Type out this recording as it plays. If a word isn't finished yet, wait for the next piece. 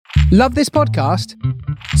Love this podcast?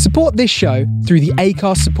 Support this show through the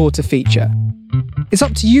Acast supporter feature. It's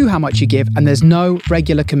up to you how much you give, and there's no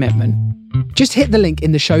regular commitment. Just hit the link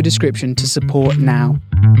in the show description to support now.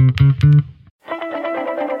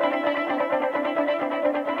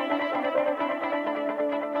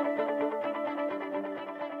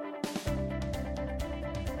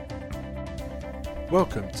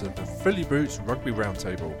 Welcome to the Philly Brutes Rugby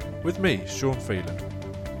Roundtable with me, Sean Phelan.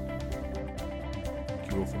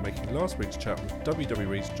 Thank you all for making last week's chat with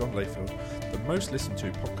WWE's John Layfield the most listened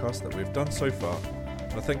to podcast that we've done so far.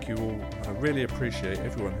 And I thank you all, and I really appreciate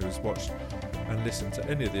everyone who has watched and listened to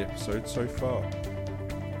any of the episodes so far.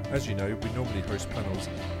 As you know, we normally host panels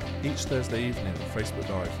each Thursday evening on Facebook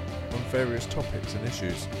Live on various topics and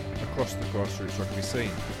issues across the grassroots rugby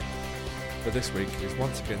scene. But this week is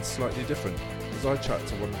once again slightly different, as I chat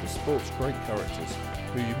to one of the sport's great characters,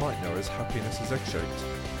 who you might know as Happiness is Egg-Shaped.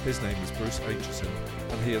 His name is Bruce Aitchison,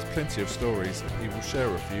 and he has plenty of stories, and he will share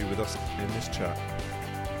a few with us in this chat.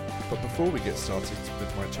 But before we get started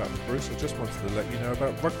with my chat with Bruce, I just wanted to let you know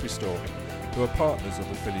about Rugby Store, who are partners of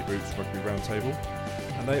the Philly Brutes Rugby Roundtable,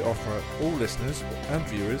 and they offer all listeners and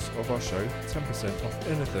viewers of our show 10% off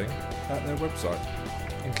anything at their website,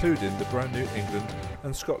 including the brand new England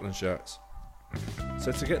and Scotland shirts.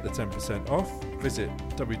 So to get the 10% off, visit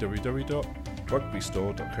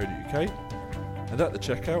www.rugbystore.co.uk and at the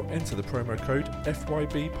checkout enter the promo code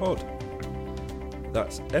FYBPOD.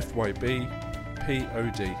 That's FYBPOD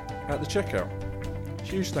at the checkout.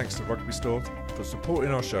 Huge thanks to Rugby Store for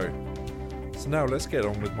supporting our show. So now let's get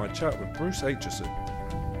on with my chat with Bruce Aitchison.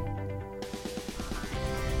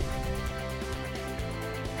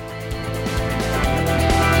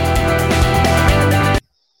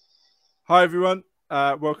 Hi everyone,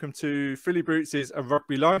 welcome to Philly Brutes' A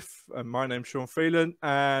Rugby Life. My name's Sean Phelan,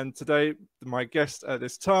 and today my guest at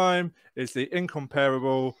this time is the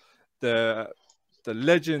incomparable, the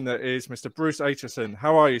legend that is Mr. Bruce Aitchison.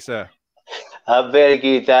 How are you, sir? I'm very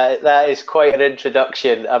good. That is quite an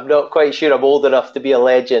introduction. I'm not quite sure I'm old enough to be a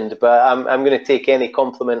legend, but I'm going to take any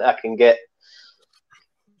compliment I can get.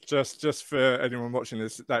 Just for anyone watching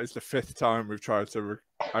this, that is the 5th time we've tried to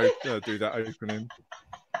do that opening.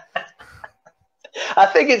 I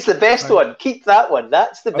think it's the best one. Keep that one.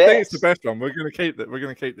 That's the best. I think it's the best one. We're going to keep that. We're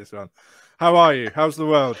going to keep this one. How are you? How's the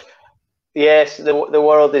world? Yes, the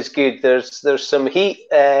world is good. There's some heat.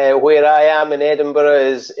 Where I am in Edinburgh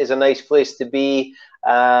is a nice place to be,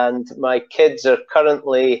 and my kids are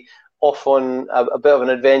currently off on a bit of an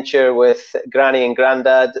adventure with Granny and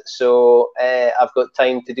Grandad. So I've got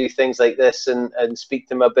time to do things like this and speak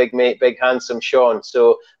to my big mate, big handsome Sean.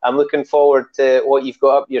 So I'm looking forward to what you've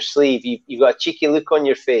got up your sleeve. You've got a cheeky look on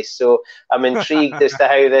your face. So I'm intrigued as to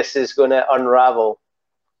how this is going to unravel.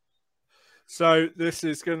 So this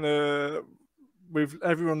is going to...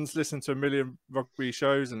 Everyone's listened to a million rugby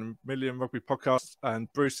shows and a million rugby podcasts,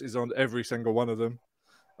 and Bruce is on every single one of them.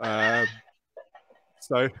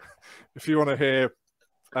 So if you want to hear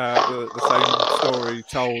the same story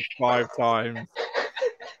told 5 times,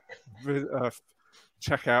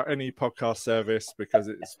 check out any podcast service, because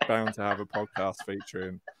it's bound to have a podcast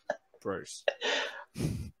featuring Bruce.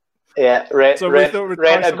 Yeah, rent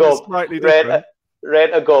a gob.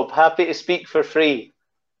 Rent a gob. Happy to speak for free.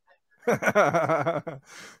 But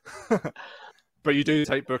you do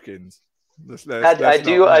take bookings. I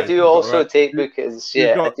do also take bookings.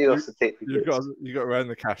 Yeah, I do also take bookings. You got to earn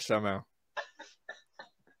the cash somehow.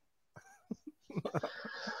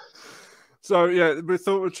 So yeah, we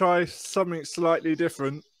thought we'd try something slightly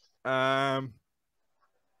different. Over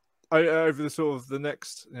the sort of the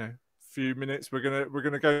next few minutes, we're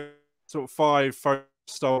gonna go sort of 5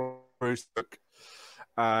 stories.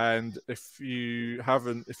 And if you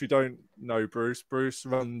don't know Bruce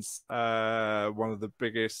runs one of the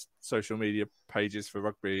biggest social media pages for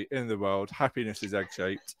rugby in the world. Happiness is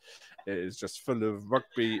Egg-Shaped. It is just full of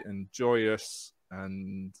rugby and joyous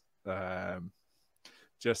and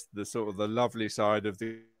just the sort of the lovely side of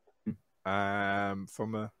the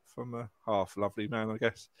from a half lovely man, I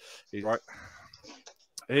guess. He's right.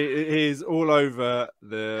 He's all over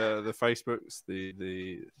the Facebooks,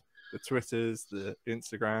 the Twitters, the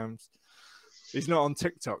Instagrams. He's not on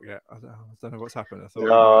TikTok yet. I don't know what's happened. I thought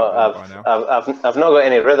I've not got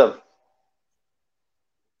any rhythm.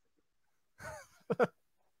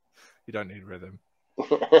 You don't need rhythm.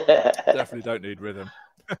 Definitely don't need rhythm.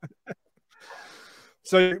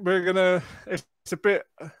 So we're gonna. It's a bit.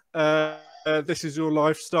 This is your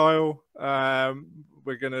lifestyle.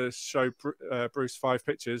 We're gonna show Bruce 5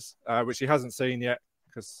 pictures, which he hasn't seen yet,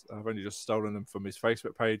 because I've only just stolen them from his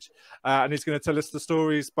Facebook page. And he's going to tell us the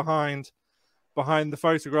stories behind the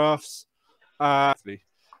photographs.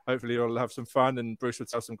 hopefully you'll have some fun, and Bruce will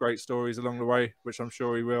tell some great stories along the way, which I'm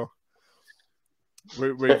sure he will.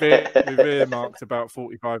 We've earmarked about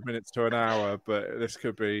 45 minutes to an hour, but this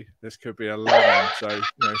could be a long one. So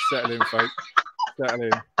settle in, folks. Settle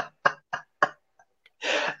in.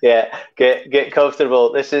 Yeah, get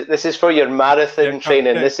comfortable. This is for your marathon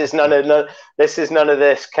training. This is none of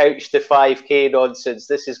this couch to 5K nonsense.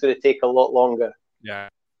 This is going to take a lot longer. Yeah.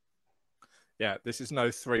 This is no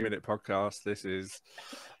 3-minute podcast. This is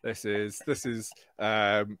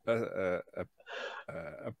a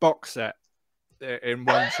box set in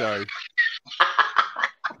one show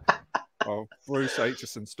of Bruce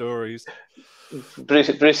Aitchison stories. Bruce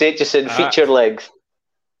Aitchison feature length.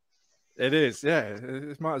 It is, yeah.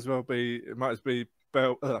 It might as well be your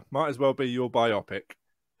biopic.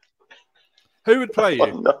 Who would play you?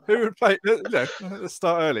 Oh, no. Who would play? Let's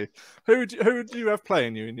start early. Who would you have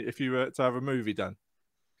playing you if you were to have a movie done?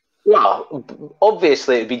 Well,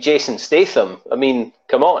 obviously it'd be Jason Statham. I mean,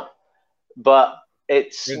 come on. But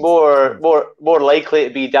it's more likely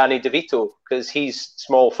to be Danny DeVito because he's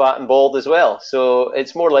small, fat, and bald as well. So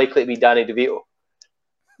it's more likely to be Danny DeVito.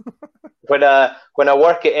 When I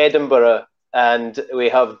work at Edinburgh and we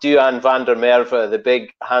have Duhan van der Merwe, the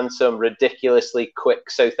big, handsome, ridiculously quick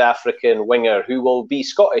South African winger who will be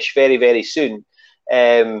Scottish very, very soon,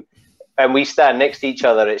 and we stand next to each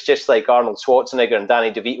other, it's just like Arnold Schwarzenegger and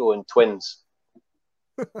Danny DeVito and twins.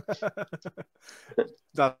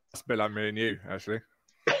 That's a bit like me and you, actually.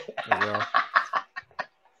 As well.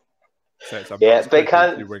 Yeah,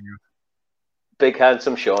 big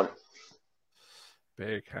handsome Sean.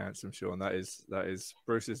 Big handsome Sean. That is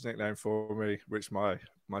Bruce's nickname for me, which my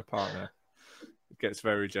partner gets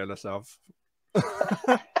very jealous of.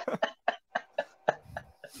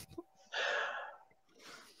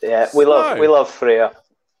 Yeah, we love Freya.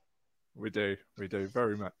 We do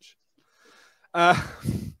very much.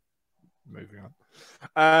 Moving on.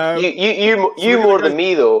 You more than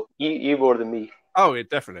me though. You more than me. Oh, it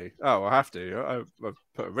definitely. Oh, I have to. I've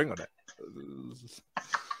put a ring on it.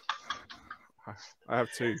 I have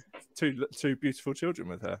two beautiful children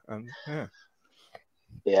with her, and yeah.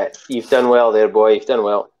 Yeah, you've done well there, boy. You've done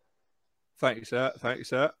well. Thank you, sir.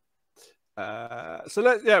 So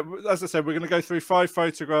as I said, we're going to go through 5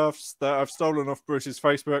 photographs that I've stolen off Bruce's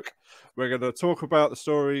Facebook. We're going to talk about the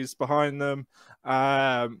stories behind them,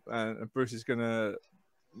 and Bruce is going to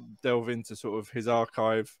delve into sort of his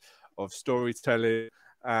archive of storytelling,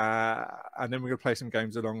 and then we're going to play some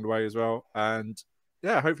games along the way as well, and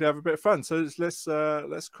yeah, hopefully have a bit of fun. So let's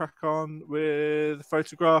crack on with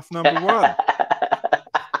photograph number 1.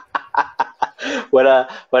 when I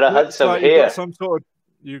had some hair.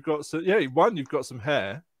 You've got some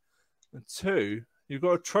hair, and 2, you've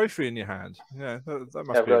got a trophy in your hand. Yeah, that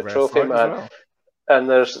must be a rare trophy, man. Well. And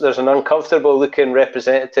there's an uncomfortable looking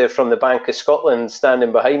representative from the Bank of Scotland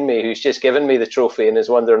standing behind me who's just given me the trophy and is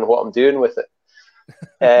wondering what I'm doing with it.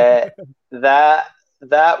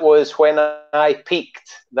 That was when I peaked.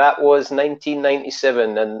 That was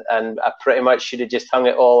 1997, and I pretty much should have just hung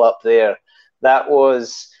it all up there. That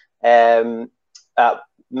was at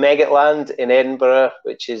Megatland in Edinburgh,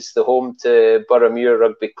 which is the home to Boroughmuir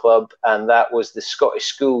Rugby Club, and that was the Scottish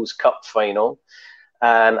Schools Cup final.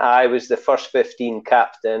 And I was the first 15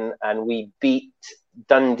 captain, and we beat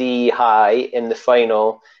Dundee High in the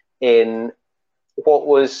final in what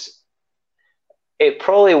was... It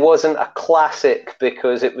probably wasn't a classic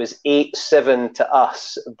because it was 8-7 to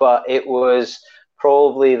us, but it was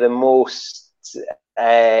probably the most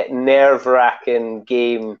nerve-wracking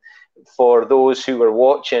game for those who were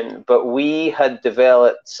watching. But we had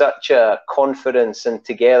developed such a confidence and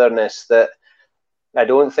togetherness that I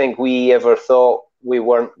don't think we ever thought we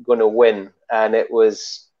weren't going to win. And it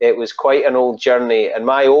was quite an old journey. And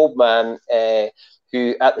my old man,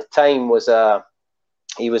 who at the time was a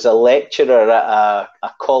lecturer at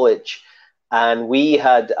a college, and we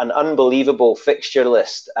had an unbelievable fixture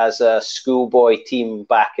list as a schoolboy team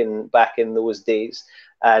back in those days.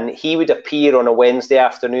 And he would appear on a Wednesday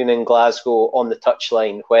afternoon in Glasgow on the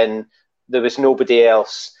touchline when there was nobody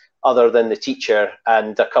else other than the teacher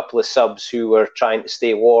and a couple of subs who were trying to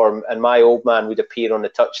stay warm. And my old man would appear on the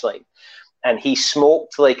touchline, and he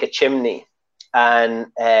smoked like a chimney.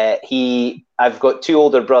 And I've got 2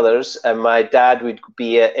 older brothers, and my dad would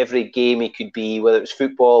be at every game he could be, whether it was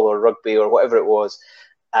football or rugby or whatever it was.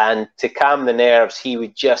 And to calm the nerves, he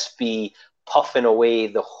would just be puffing away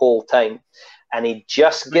the whole time. And he'd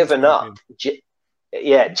just given up.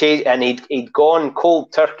 And he'd gone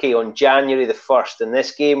cold turkey on January the 1st, and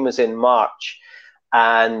this game was in March.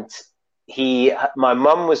 And my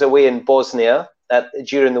mum was away in Bosnia,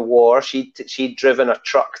 during the war. She'd driven a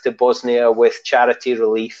truck to Bosnia with charity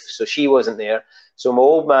relief, so she wasn't there. So my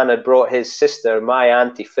old man had brought his sister, my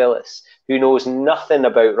auntie Phyllis, who knows nothing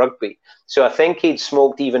about rugby. So I think he'd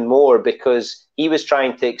smoked even more because he was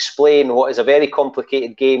trying to explain what is a very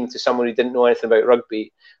complicated game to someone who didn't know anything about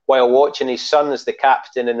rugby, while watching his son as the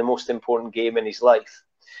captain in the most important game in his life.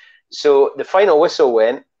 So the final whistle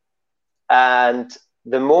went, and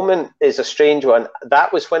the moment is a strange one.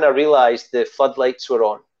 That was when I realised the floodlights were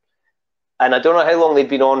on. And I don't know how long they'd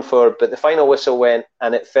been on for, but the final whistle went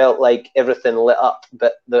and it felt like everything lit up.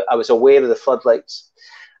 But I was aware of the floodlights.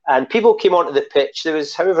 And people came onto the pitch. There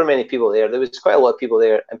was however many people there. There was quite a lot of people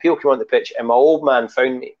there. And people came onto the pitch, and my old man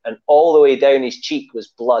found me. And all the way down his cheek was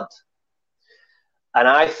blood. And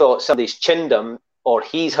I thought somebody's chinned him, or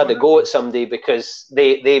he's had a go at somebody because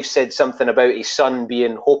they've said something about his son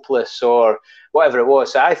being hopeless or whatever it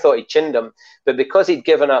was. So I thought he'd chinned him. But because he'd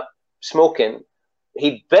given up smoking,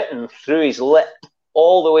 he'd bitten through his lip,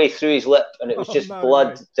 all the way through his lip, and it was just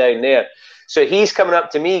blood down there. So he's coming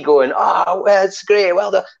up to me going, "Oh, well, it's great,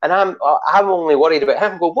 well done." And I'm only worried about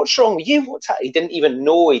him. I go, "What's wrong with you? What's that?" He didn't even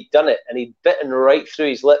know he'd done it, and he'd bitten right through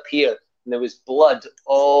his lip here, and there was blood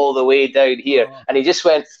all the way down here. And he just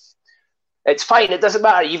went, "It's fine, it doesn't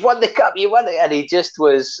matter. You've won the cup, you won it." And he just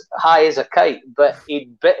was high as a kite, but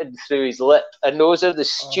he'd bitten through his lip. And those are the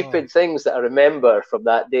stupid things that I remember from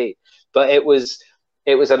that day. But it was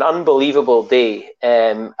an unbelievable day,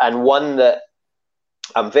 and one that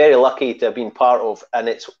I'm very lucky to have been part of. And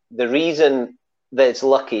it's the reason that it's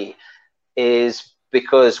lucky is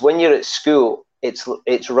because when you're at school, it's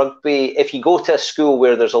rugby. If you go to a school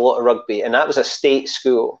where there's a lot of rugby, and that was a state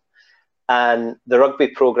school, and the rugby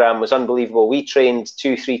program was unbelievable. We trained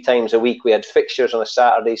 2-3 times a week. We had fixtures on a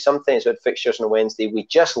Saturday. Sometimes we had fixtures on a Wednesday. We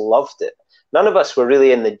just loved it. None of us were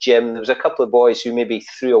really in the gym. There was a couple of boys who maybe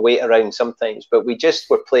threw a weight around sometimes, but we just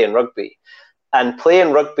were playing rugby. And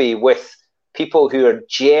playing rugby with people who are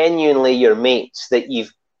genuinely your mates that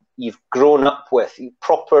you've grown up with, you've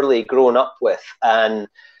properly grown up with, and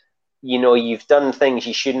you know you've done things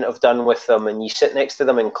you shouldn't have done with them, and you sit next to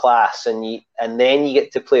them in class, and then you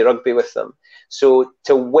get to play rugby with them. So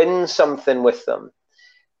to win something with them,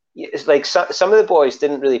 it's like some of the boys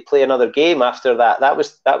didn't really play another game after that. That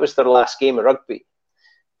was their last game of rugby,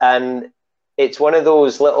 and it's one of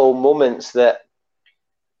those little moments that,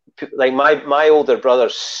 like, my older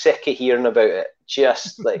brother's sick of hearing about it.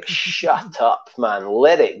 Just like, shut up, man,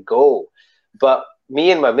 let it go. But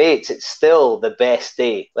me and my mates, it's still the best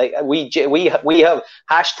day. Like we have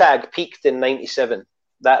hashtag peaked in '97.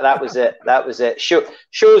 That was it. That was it.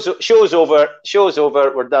 Show's over.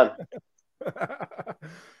 We're done.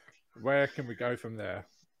 Where can we go from there?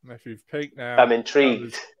 If you've peaked now, I'm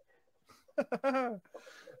intrigued.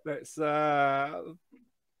 Let's. So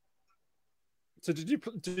did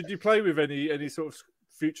you play with any sort of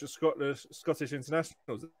future Scottish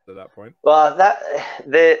internationals at that point? Well,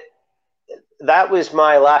 that was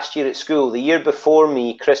my last year at school. The year before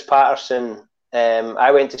me, Chris Patterson.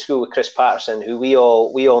 I went to school with Chris Patterson, who we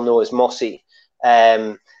all know as Mossy,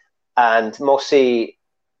 and Mossy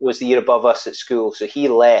was the year above us at school, so he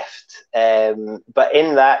left. But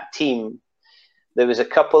in that team, there was a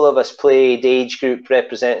couple of us played age group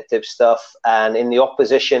representative stuff, and in the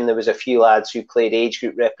opposition there was a few lads who played age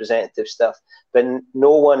group representative stuff. But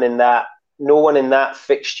no one in that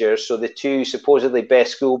fixture, so the two supposedly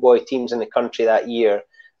best schoolboy teams in the country that year,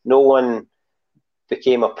 no one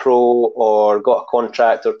became a pro or got a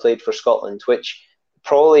contract or played for Scotland, which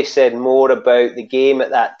probably said more about the game at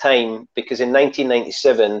that time, because in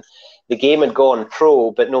 1997 the game had gone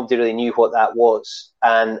pro, but nobody really knew what that was.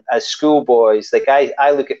 And as schoolboys, like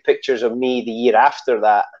I look at pictures of me the year after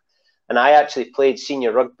that, and I actually played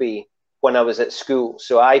senior rugby when I was at school.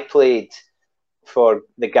 So I played for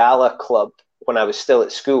the Gala club when I was still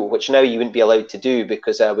at school, which now you wouldn't be allowed to do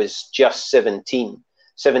because I was just 17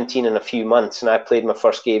 in a few months, and I played my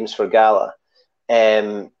first games for Gala.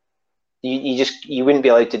 You wouldn't be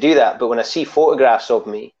allowed to do that. But when I see photographs of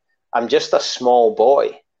me, I'm just a small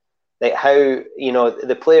boy. Like how,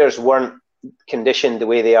 the players weren't conditioned the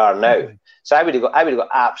way they are now. So I would have got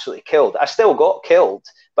absolutely killed. I still got killed,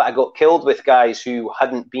 but I got killed with guys who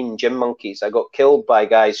hadn't been gym monkeys. I got killed by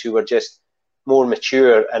guys who were just more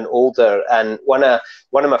mature and older. And one of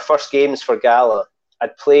my first games for Gala,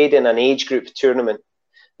 I'd played in an age group tournament,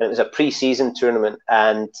 and it was a pre-season tournament,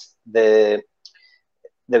 and there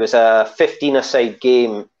was a 15-a-side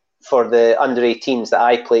game for the under-18s that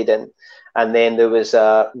I played in. And then there was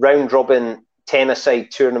a round-robin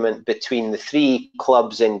 10-a-side tournament between the 3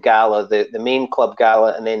 clubs in Gala, the main club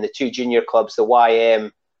Gala, and then the 2 junior clubs, the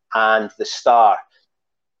YM and the Star.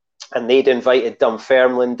 and they'd invited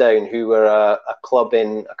Dunfermline down, who were a club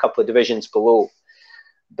in a couple of divisions below.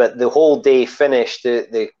 But the whole day finished.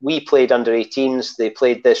 We played under 18s. They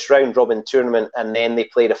played this round robin tournament, and then they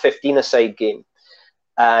played a 15-a-side game.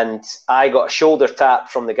 And I got a shoulder tap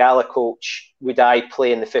from the Gala coach. Would I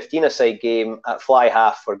play in the 15-a-side game at fly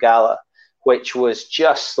half for Gala, which was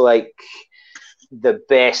just like the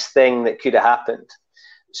best thing that could have happened.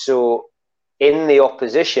 So in the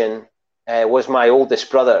opposition was my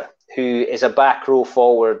oldest brother, who is a back row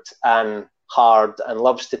forward and hard and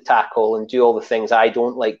loves to tackle and do all the things I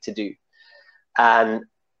don't like to do. And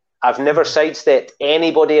I've never sidestepped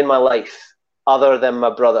anybody in my life other than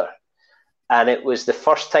my brother. And it was the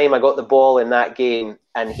first time I got the ball in that game,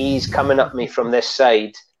 and he's coming at me from this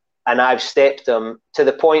side, and I've stepped him to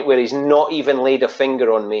the point where he's not even laid a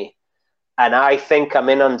finger on me. And I think I'm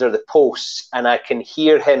in under the posts, and I can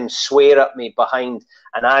hear him swear at me behind.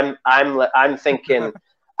 And I'm thinking,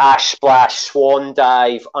 ash splash, swan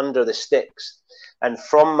dive under the sticks. And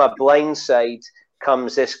from my blind side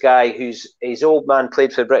comes this guy who's his old man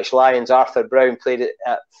played for the British Lions. Arthur Brown played it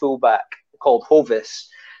at fullback, called Hovis.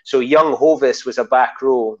 So young Hovis was a back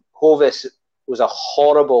row. Hovis was a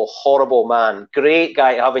horrible, horrible man. Great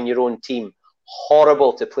guy to have in your own team.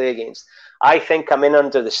 Horrible to play against. I think I'm in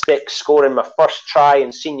under the sticks, scoring my first try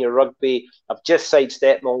in senior rugby. I've just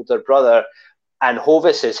sidestepped my older brother, and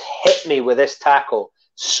Hovis has hit me with this tackle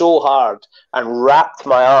so hard and wrapped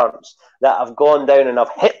my arms that I've gone down and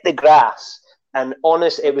I've hit the grass. And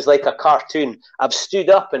honest, it was like a cartoon. I've stood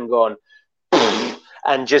up and gone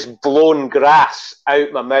and just blown grass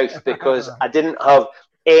out my mouth because I didn't have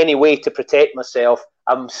any way to protect myself.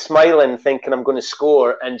 I'm smiling, thinking I'm going to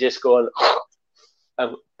score, and just going.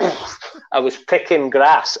 I was picking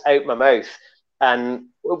grass out my mouth, and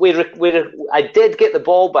I did get the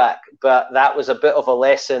ball back, but that was a bit of a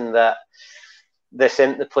lesson that this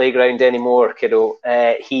isn't the playground anymore, kiddo.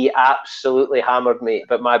 He absolutely hammered me,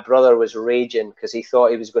 but my brother was raging because he thought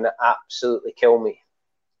he was going to absolutely kill me.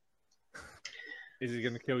 Is he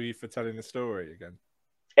going to kill you for telling the story again?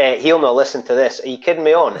 He'll not listen to this. Are you kidding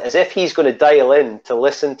me on? As if he's going to dial in to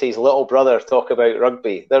listen to his little brother talk about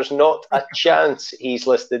rugby. There's not a chance he's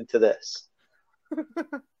listening to this.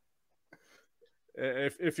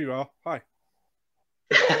 If you are, hi.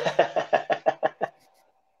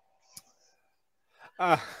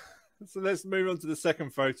 So let's move on to the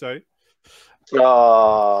second photo.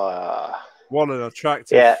 Oh, what an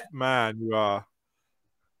attractive man you are.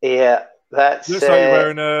 Yeah. That's looks like you're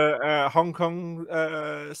wearing a Hong Kong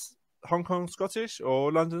Scottish or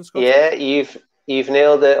London Scottish. Yeah, you've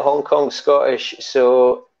nailed it. Hong Kong Scottish.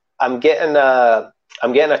 So I'm getting a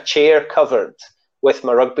chair covered with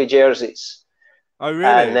my rugby jerseys. Oh really?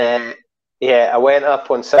 And I went up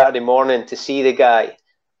on Saturday morning to see the guy,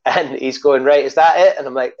 and he's going, right, is that it? And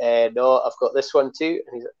I'm like, no, I've got this one too.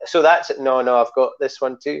 And he's like, so that's it? No, I've got this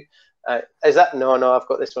one too. Is that? No, I've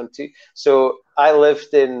got this one too. So I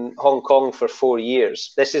lived in Hong Kong for 4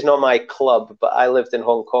 years. This is not my club, but I lived in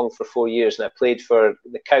Hong Kong for 4 years, and I played for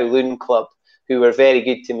the Kowloon Club, who were very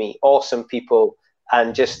good to me, awesome people,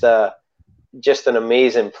 and just an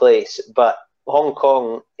amazing place. But Hong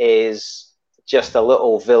Kong is just a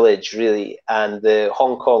little village, really, and the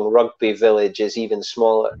Hong Kong rugby village is even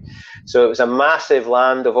smaller. So it was a massive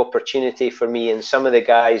land of opportunity for me, and some of the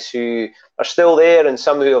guys who are still there and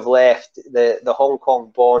some who have left. The Hong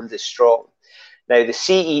Kong bond is strong. Now, the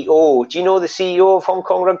CEO, do you know the CEO of Hong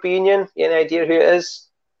Kong Rugby Union? You have any idea who it is?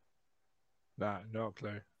 Nah, no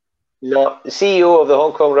clue. No, the CEO of the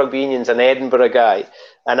Hong Kong Rugby Union is an Edinburgh guy,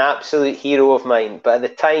 an absolute hero of mine. But at the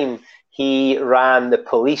time, he ran the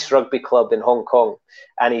Police Rugby Club in Hong Kong,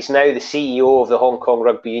 and he's now the CEO of the Hong Kong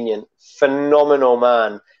Rugby Union. Phenomenal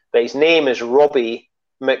man. But his name is Robbie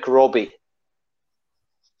McRobbie.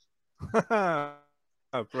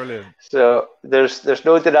 Oh, brilliant. So there's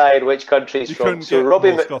no denying which country he's from. So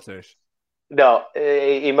Robbie Scottish. No,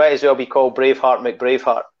 he might as well be called Braveheart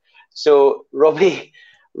McBraveheart. So Robbie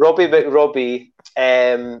McRobbie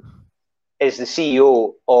is the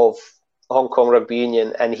CEO of Hong Kong Rugby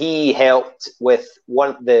Union, and he helped with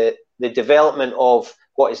the development of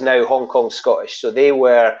what is now Hong Kong Scottish. So they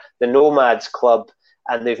were the Nomads Club,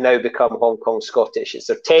 and they've now become Hong Kong Scottish. It's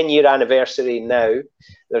their 10-year anniversary now.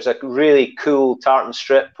 There's a really cool tartan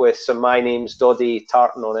strip with some My Name's Doddy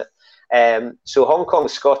tartan on it. So Hong Kong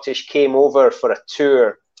Scottish came over for a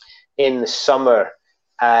tour in the summer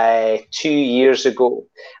 2 years ago,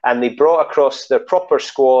 and they brought across their proper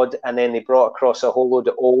squad, and then they brought across a whole load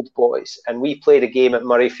of old boys, and we played a game at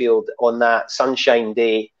Murrayfield on that sunshine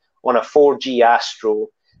day on a 4G Astro,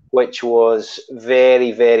 which was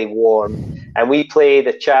very, very warm. and we played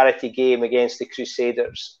a charity game against the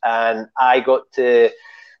Crusaders, and I got to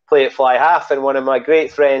play at fly half, and one of my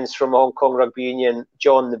great friends from Hong Kong Rugby Union,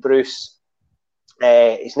 John the Bruce,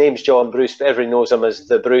 his name's John Bruce, but everyone knows him as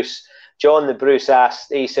the Bruce. John the Bruce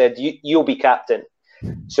he said, you'll be captain.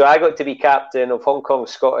 So I got to be captain of Hong Kong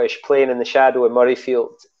Scottish, playing in the shadow of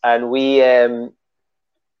Murrayfield, and we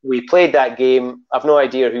played that game. I've no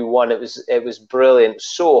idea who won. It was brilliant,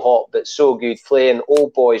 so hot but so good. Playing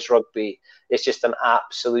old boys rugby, it's just an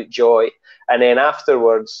absolute joy. And then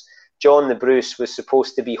afterwards, John the Bruce was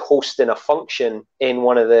supposed to be hosting a function in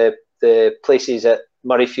one of the places at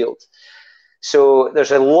Murrayfield. So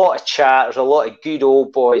there's a lot of chat, there's a lot of good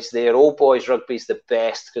old boys there. Old boys rugby's the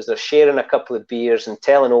best because they're sharing a couple of beers and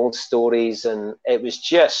telling old stories, and it was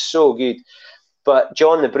just so good. But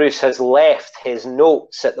John the Bruce has left his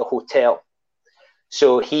notes at the hotel.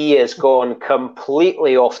 So he has gone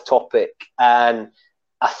completely off topic, and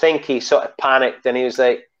I think he sort of panicked, and he was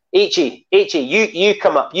like, Ichi, you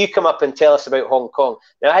come up and tell us about Hong Kong.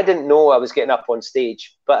 Now, I didn't know I was getting up on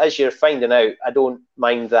stage, but as you're finding out, I don't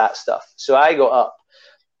mind that stuff. So I got up,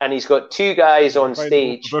 and he's got two guys on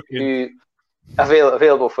stage who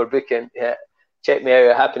available for booking. Yeah, check me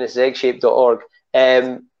out at happinesseggshape.org.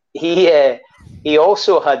 He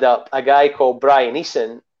also had up a guy called Brian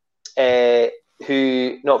Easton, Easton,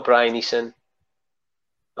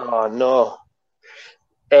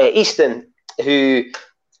 who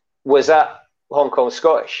was at Hong Kong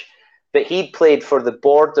Scottish, but he'd played for the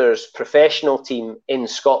Borders professional team in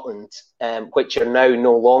Scotland, which are now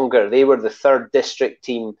no longer. They were the 3rd district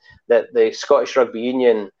team that the Scottish Rugby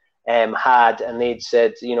Union had, and they'd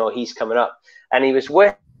said, he's coming up. And he was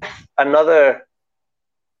with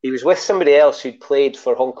somebody else who'd played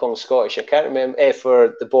for Hong Kong Scottish. I can't remember,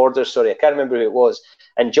 for the Borders, sorry. I can't remember who it was.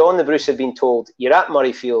 And John the Bruce had been told, you're at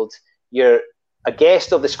Murrayfield, you're a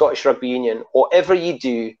guest of the Scottish Rugby Union. Whatever you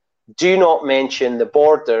do not mention the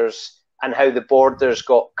Borders and how the Borders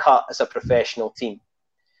got cut as a professional team.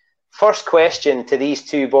 First question to these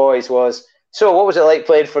two boys was, so what was it like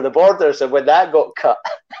playing for the Borders and when that got cut?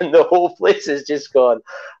 And the whole place has just gone,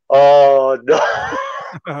 oh no.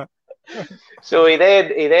 So he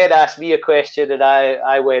then asked me a question, and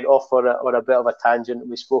I went off on a bit of a tangent, and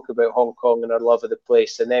we spoke about Hong Kong and our love of the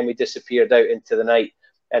place, and then we disappeared out into the night.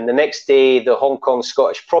 And the next day, the Hong Kong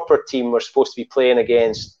Scottish proper team were supposed to be playing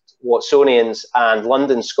against Watsonians and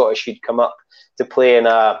London Scottish, who'd come up to play in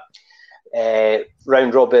a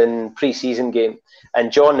round-robin pre-season game.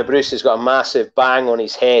 And John the Bruce has got a massive bang on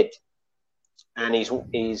his head, and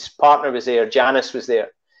his partner was there, Janice was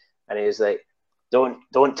there, and he was like,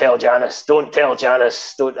 Don't tell Janice.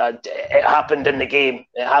 It happened in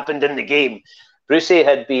the game. Brucey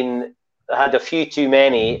had a few too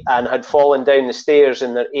many and had fallen down the stairs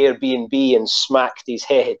in their Airbnb and smacked his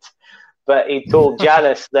head. But he told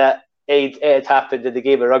Janice that it had happened in the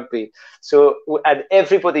game of rugby. So, and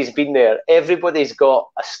everybody's been there. Everybody's got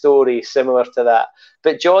a story similar to that.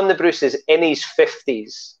 But John the Bruce is in his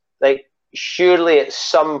 50s. Like, surely at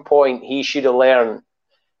some point he should have learned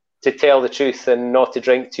to tell the truth and not to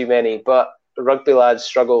drink too many. But rugby lads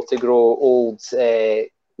struggle to grow old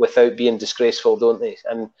without being disgraceful, don't they?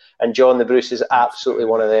 And John the Bruce is absolutely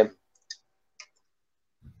one of them.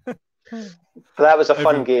 That was a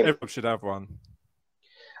fun game. Everyone should have one.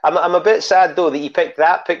 I'm a bit sad, though, that you picked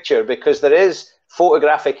that picture, because there is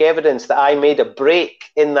photographic evidence that I made a break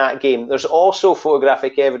in that game. There's also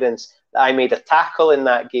photographic evidence that I made a tackle in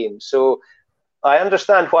that game. So I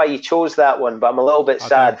understand why you chose that one, but I'm a little bit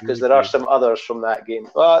sad because there are some others from that game.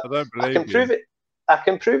 But I can prove it. I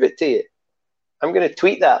can prove it to you. I'm going to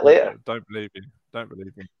tweet that later. Don't believe you.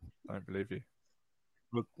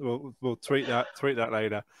 We'll tweet that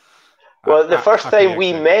later. Well, the first time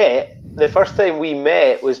we met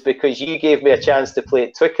was because you gave me a chance to play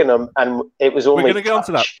at Twickenham, and it was only. We're going to get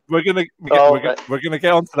onto that. We're going to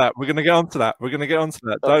get onto that.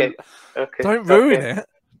 Don't ruin it.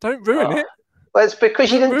 Don't ruin it. Well, it's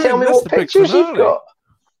because you didn't tell me what pictures you've got.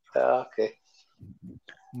 Okay.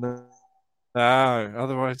 No.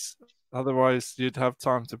 Otherwise you'd have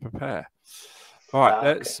time to prepare. All right,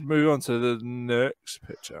 let's move on to the next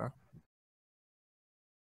picture.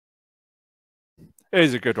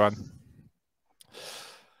 Here's a good one.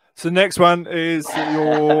 So the next one is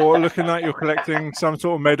you're looking like you're collecting some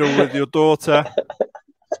sort of medal with your daughter.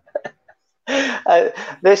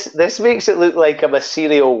 This makes it look like I'm a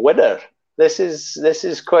serial winner. This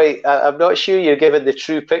is quite. I'm not sure you're giving the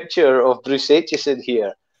true picture of Bruce Aitchison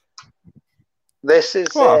here. This is.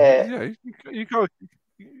 You got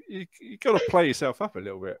to play yourself up a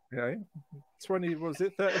little bit. 20, was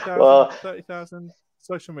it 30,000? Well, 30,000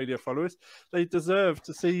 social media followers. They deserve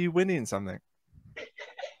to see you winning something.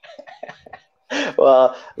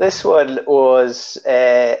 Well, this one was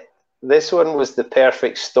the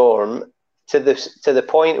perfect storm to the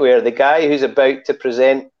point where the guy who's about to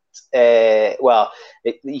present,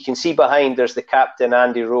 you can see behind there's the captain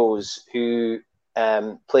Andy Rose, who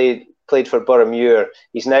played for Boroughmuir.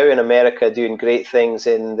 He's now in America doing great things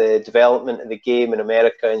in the development of the game in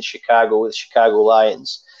America, in Chicago, with Chicago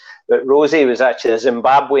Lions. But Rosie was actually a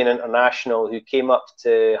Zimbabwean international who came up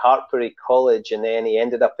to Hartpury College, and then he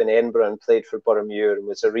ended up in Edinburgh and played for Boroughmuir and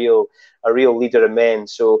was a real leader of men.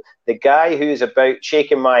 So the guy who's about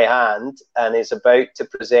shaking my hand and is about to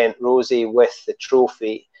present Rosie with the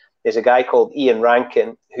trophy is a guy called Ian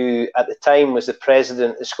Rankin, who at the time was the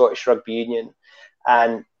president of the Scottish Rugby Union.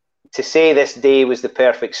 And to say this day was the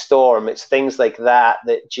perfect storm, it's things like that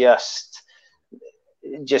just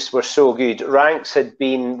were so good. Ranks had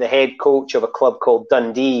been the head coach of a club called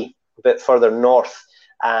Dundee, a bit further north.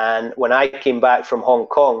 And when I came back from Hong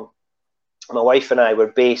Kong, my wife and I were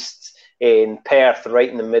based in Perth, right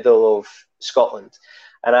in the middle of Scotland.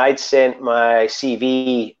 And I'd sent my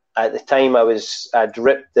CV. At the time, I'd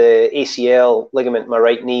ripped the ACL ligament in my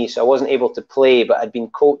right knee, so I wasn't able to play, but I'd been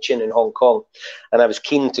coaching in Hong Kong, and I was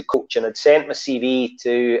keen to coach. And I'd sent my CV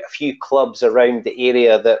to a few clubs around the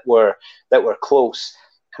area that were close,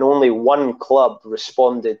 and only one club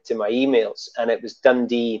responded to my emails, and it was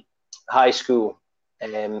Dundee High School,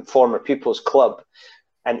 former pupils club.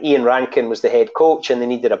 And Ian Rankin was the head coach, and they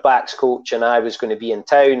needed a backs coach, and I was going to be in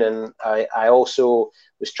town, and I also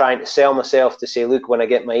was trying to sell myself to say, look, when I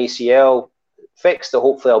get my ACL fixed,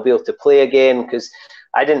 hopefully I'll be able to play again, because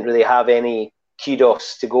I didn't really have any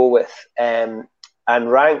kudos to go with. And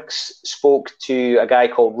Ranks spoke to a guy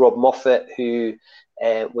called Rob Moffat, who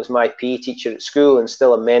was my PE teacher at school and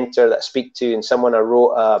still a mentor that I speak to, and someone I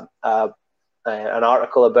wrote an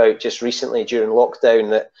article about just recently during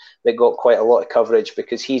lockdown that got quite a lot of coverage,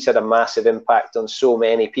 because he's had a massive impact on so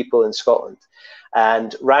many people in Scotland.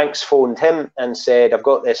 And Ranks phoned him and said, I've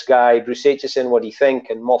got this guy, Bruce Aitchison, what do you think?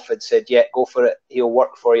 And Moffat said, yeah, go for it, he'll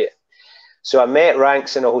work for you. So I met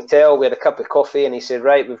Ranks in a hotel, we had a cup of coffee, and he said,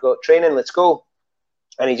 right, we've got training, let's go.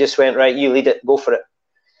 And he just went, right, you lead it, go for it.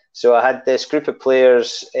 So I had this group of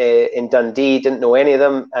players in Dundee, didn't know any of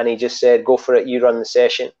them, and he just said, go for it, you run the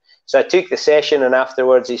session. So I took the session, and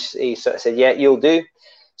afterwards he sort of said, yeah, you'll do.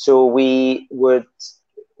 So we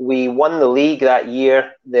won the league that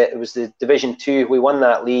year. It was the Division 2. We won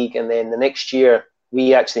that league, and then the next year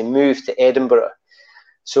we actually moved to Edinburgh.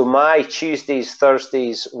 So my Tuesdays,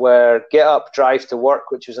 Thursdays were get up, drive to work,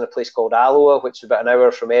 which was in a place called Alloa, which was about an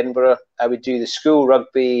hour from Edinburgh. I would do the school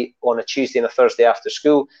rugby on a Tuesday and a Thursday after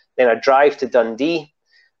school. Then I'd drive to Dundee,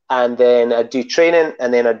 and then I'd do training,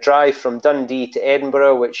 and then I'd drive from Dundee to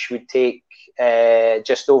Edinburgh, which would take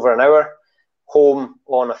just over an hour, home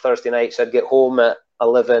on a Thursday night. So I'd get home at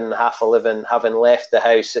 11, half 11, having left the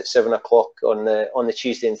house at 7 o'clock on the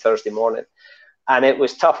Tuesday and Thursday morning. And it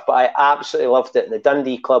was tough, but I absolutely loved it. And the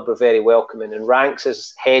Dundee club were very welcoming. And Ranks,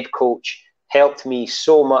 as head coach, helped me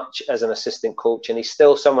so much as an assistant coach. And he's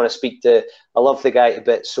still someone I speak to. I love the guy to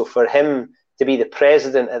bits. So for him to be the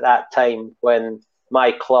president at that time when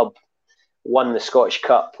my club won the Scottish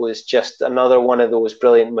Cup was just another one of those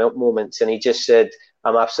brilliant moments. And he just said,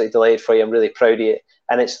 I'm absolutely delighted for you. I'm really proud of you.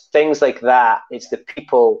 And it's things like that. It's the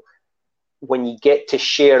people, when you get to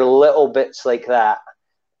share little bits like that.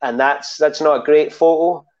 And that's not a great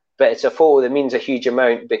photo, but it's a photo that means a huge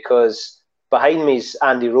amount, because behind me is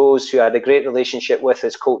Andy Rose, who I had a great relationship with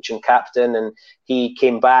as coach and captain. And he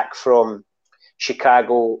came back from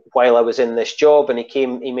Chicago while I was in this job, and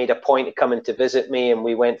he made a point of coming to visit me, and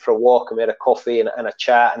we went for a walk and we had a coffee and a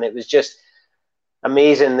chat. And it was just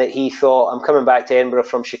amazing that he thought, I'm coming back to Edinburgh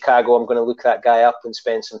from Chicago, I'm going to look that guy up and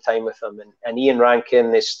spend some time with him. And Ian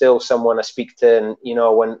Rankin is still someone I speak to, and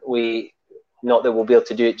when we, not that we'll be able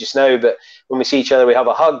to do it just now, but when we see each other, we have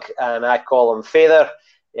a hug, and I call him Father,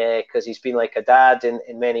 because he's been like a dad in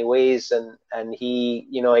many ways, and he,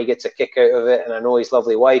 he gets a kick out of it, and I know his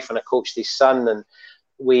lovely wife, and I coached his son, and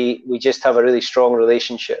we just have a really strong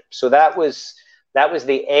relationship. So that was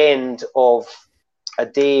the end of a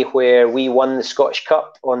day where we won the Scottish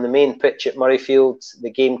Cup on the main pitch at Murrayfield. The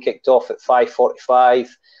game kicked off at 5:45,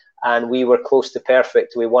 and we were close to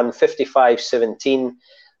perfect. We won 55-17.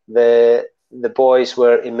 The boys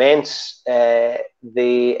were immense.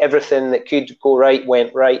 Everything that could go right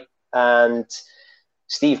went right. And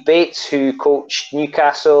Steve Bates, who coached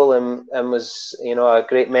Newcastle and was, a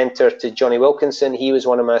great mentor to Johnny Wilkinson, he was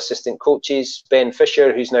one of my assistant coaches. Ben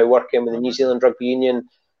Fisher, who's now working with the New Zealand Rugby Union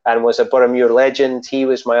and was a Boroughmuir legend, he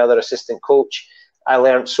was my other assistant coach. I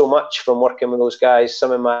learned so much from working with those guys.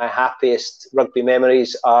 Some of my happiest rugby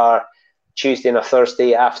memories are Tuesday and a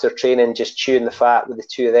Thursday after training, just chewing the fat with the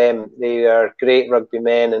two of them. They are great rugby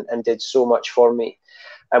men and did so much for me.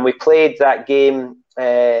 And we played that game.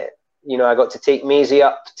 You know, I got to take Maisie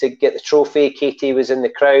up to get the trophy. Katie was in the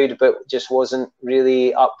crowd, but just wasn't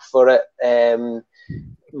really up for it.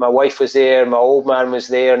 My wife was there. My old man was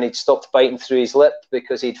there, and he'd stopped biting through his lip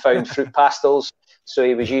because he'd found fruit pastels. So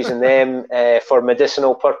he was using them for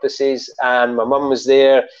medicinal purposes. And my mum was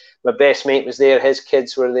there. My best mate was there. His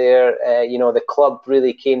kids were there. You know, the club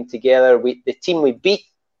really came together. The team we beat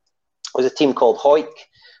was a team called Hawick,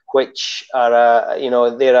 which are, you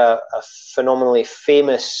know, they're a phenomenally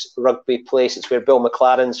famous rugby place. It's where Bill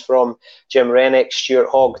McLaren's from, Jim Rennick, Stuart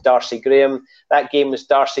Hogg, Darcy Graham. That game was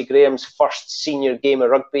Darcy Graham's first senior game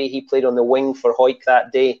of rugby. He played on the wing for Hawick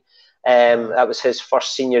that day. That was his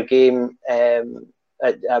first senior game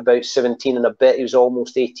at about 17 and a bit. He was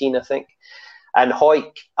almost 18, I think. And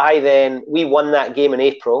Hawick, we won that game in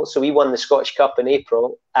April. So we won the Scottish Cup in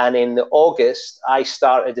April. And in August, I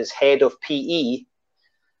started as head of PE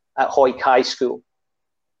at Hawick High School.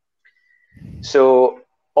 So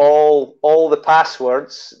all the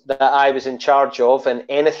passwords that I was in charge of, and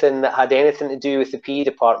anything that had anything to do with the PE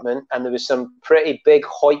department, and there was some pretty big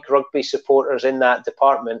Hawick rugby supporters in that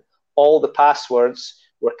department, all the passwords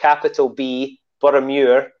were capital B,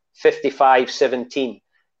 Boroughmuir, 5517.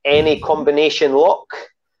 Any combination lock,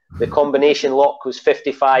 the combination lock was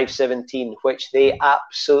 5517, which they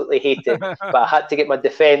absolutely hated. But I had to get my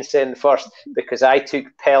defence in first because I took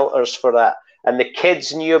pelters for that. And the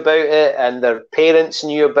kids knew about it, and their parents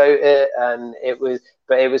knew about it, and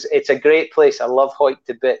it's a great place. I love Hawick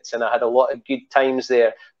to bits, and I had a lot of good times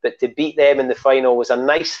there. But to beat them in the final was a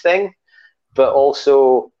nice thing, but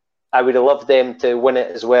also I would have loved them to win it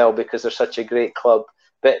as well because they're such a great club.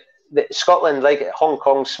 But Scotland, like Hong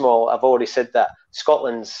Kong's small, I've already said that.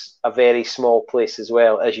 Scotland's a very small place as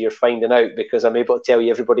well, as you're finding out, because I'm able to tell you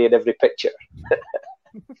everybody in every picture.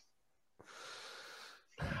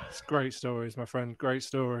 It's great stories, my friend. Great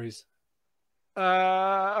stories.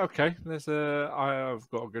 Okay, I've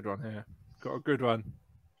got a good one here. Got a good one.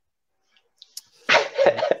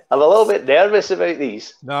 I'm a little bit nervous about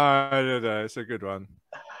these. No, it's a good one.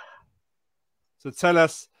 So tell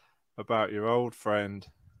us about your old friend,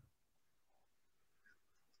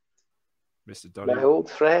 Mr. Doddy. My old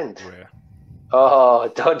friend. Weir. Oh,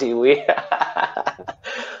 Doddy Weir.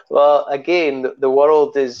 Well, again, the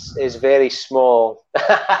world is very small.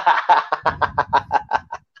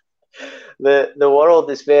 The world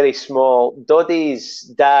is very small. Doddy's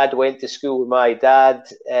dad went to school with my dad.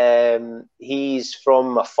 He's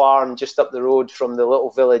from a farm just up the road from the little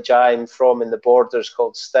village I'm from in the Borders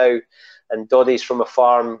called Stow. And Doddy's from a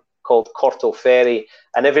farm called Cortal Ferry.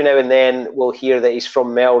 And every now and then we'll hear that he's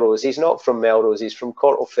from Melrose. He's not from Melrose, he's from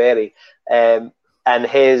Cortal Ferry. And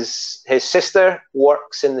his sister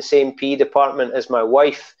works in the same PE department as my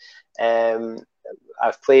wife.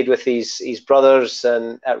 I've played with his brothers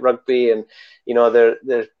and at rugby, and you know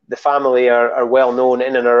the family are well known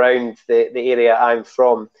in and around the area I'm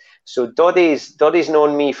from. So Doddy's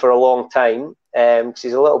known me for a long time, because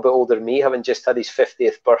he's a little bit older than me, having just had his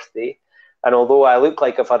 50th birthday. And although I look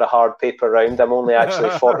like I've had a hard paper round, I'm only actually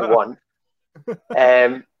 41.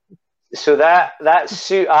 So that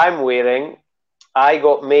suit I'm wearing, I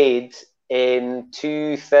got made in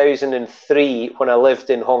 2003 when I lived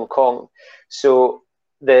in Hong Kong. So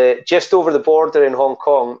just over the border in Hong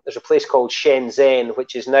Kong, there's a place called Shenzhen,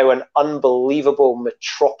 which is now an unbelievable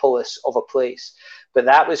metropolis of a place. But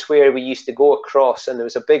that was where we used to go across, and there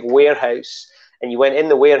was a big warehouse. And you went in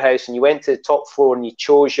the warehouse and you went to the top floor and you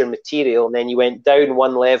chose your material, and then you went down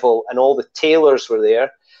one level and all the tailors were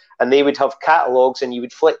there, and they would have catalogues, and you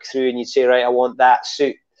would flick through and you'd say, right, I want that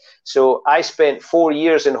suit. So I spent 4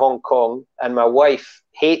 years in Hong Kong, and my wife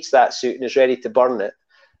hates that suit and is ready to burn it.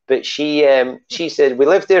 But she said, we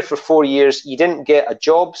lived there for 4 years. You didn't get a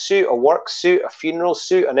job suit, a work suit, a funeral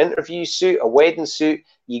suit, an interview suit, a wedding suit.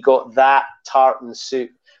 You got that tartan suit,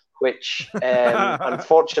 which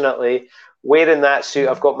unfortunately, wearing that suit,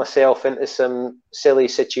 I've got myself into some silly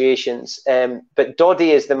situations. But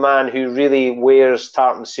Doddy is the man who really wears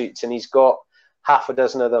tartan suits, and he's got half a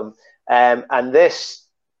dozen of them. And this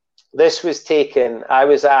was taken. I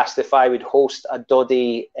was asked if I would host a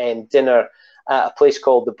Doddy dinner at a place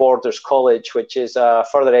called the Borders College, which is a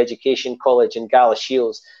further education college in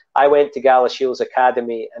Galashiels. I went to Galashiels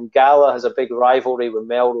Academy, and Gala has a big rivalry with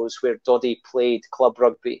Melrose, where Doddy played club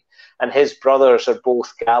rugby. And his brothers are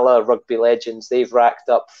both Gala rugby legends. They've racked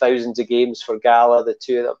up thousands of games for Gala, the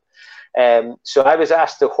two of them. So I was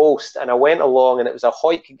asked to host, and I went along, and it was a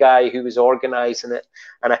Hawick guy who was organising it,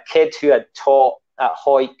 and a kid who had taught at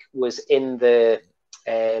Hawick was in the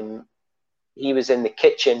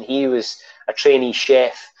kitchen. He was a trainee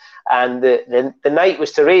chef. And the night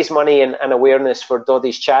was to raise money and awareness for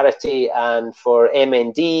Doddie's charity and for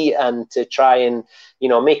MND, and to try and, you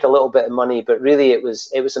know, make a little bit of money. But really it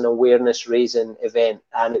was an awareness raising event.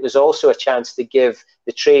 And it was also a chance to give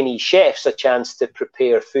the trainee chefs a chance to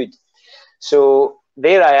prepare food. So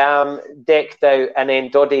there I am, decked out, and then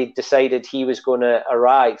Doddie decided he was going to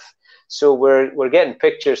arrive. So we're getting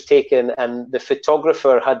pictures taken, and the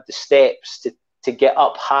photographer had the steps to get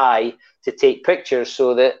up high to take pictures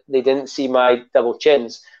so that they didn't see my double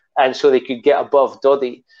chins, and so they could get above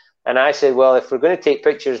Doddie. And I said, well, if we're going to take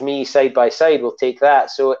pictures, me side by side, we'll take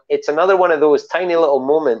that. So it's another one of those tiny little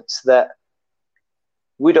moments that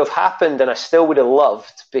would have happened and I still would have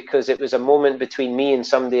loved, because it was a moment between me and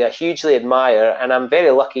somebody I hugely admire, and I'm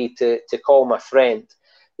very lucky to call my friend.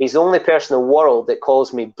 He's the only person in the world that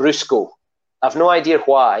calls me Brusco. I've no idea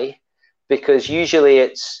why, because usually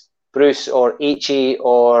it's Bruce or H.E.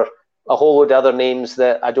 or a whole load of other names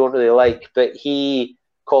that I don't really like, but he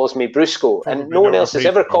calls me Brusco, and no one else has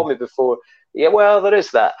ever called me before. Yeah, well, there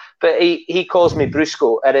is that, but he calls me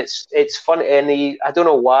Brusco, and it's funny, and I don't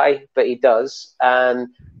know why, but he does. And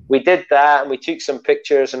we did that, and we took some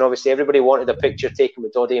pictures, and obviously everybody wanted a picture taken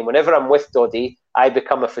with Doddie, and whenever I'm with Doddie, I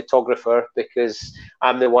become a photographer because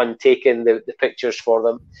I'm the one taking the pictures for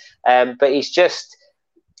them. But he's just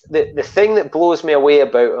the thing that blows me away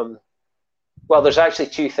about him. Well, there's actually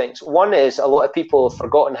two things. One is a lot of people have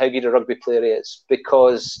forgotten how good a rugby player he is,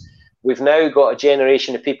 because we've now got a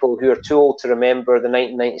generation of people who are too old to remember the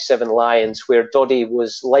 1997 Lions, where Doddie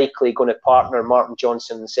was likely going to partner Martin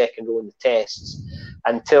Johnson in the second row in the tests,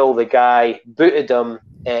 until the guy booted him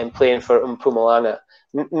playing for Mpumalanga.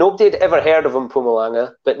 Nobody had ever heard of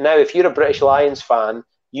Mpumalanga, but now if you're a British Lions fan,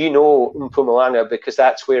 you know Mpumalanga, because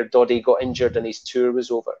that's where Doddie got injured and his tour was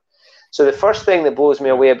over. So the first thing that blows me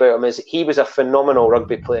away about him is he was a phenomenal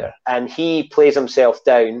rugby player, and he plays himself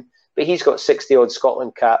down, but he's got 60-odd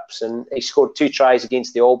Scotland caps, and he scored 2 tries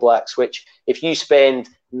against the All Blacks, which if you spend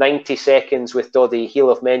 90 seconds with Doddie,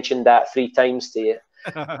 he'll have mentioned that 3 times to you.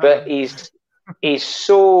 But he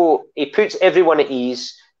puts everyone at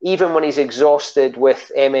ease. Even when he's exhausted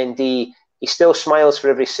with MND, he still smiles for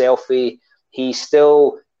every selfie. He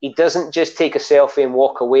doesn't just take a selfie and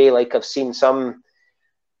walk away like I've seen some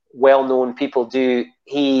well-known people do.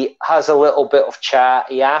 He has a little bit of chat.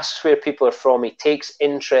 He asks where people are from. He takes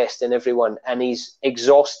interest in everyone, and he's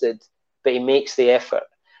exhausted, but he makes the effort.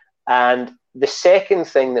 And the second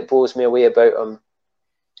thing that blows me away about him,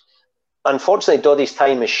 unfortunately, Doddie's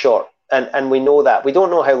time is short, and we know that. We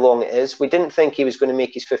don't know how long it is. We didn't think he was going to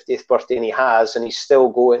make his 50th birthday, and he has, and he's still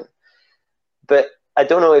going. But I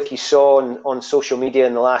don't know if you saw on social media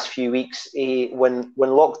in the last few weeks, when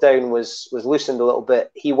lockdown was loosened a little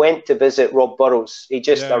bit, he went to visit Rob Burrows. He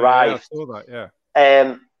just arrived. Yeah, I saw that,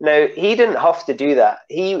 yeah. Now, he didn't have to do that.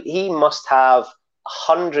 He must have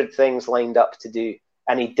 100 things lined up to do,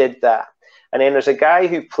 and he did that. And then there's a guy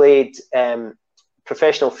who played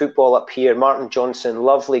professional football up here, Martin Johnson,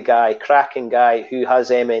 lovely guy, cracking guy, who has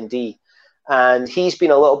MND. And he's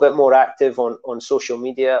been a little bit more active on social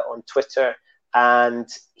media, on Twitter. And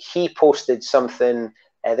he posted something,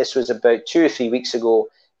 this was about 2 or 3 weeks ago.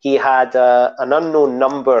 He had an unknown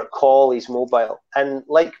number call his mobile. And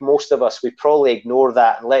like most of us, we probably ignore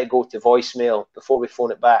that and let it go to voicemail before we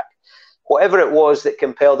phone it back. Whatever it was that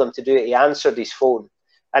compelled him to do it, he answered his phone.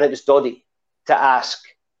 And it was Doddie to ask,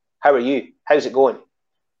 how are you? How's it going?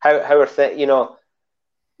 How are things? You know,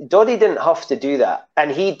 Doddie didn't have to do that.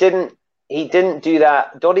 And he didn't do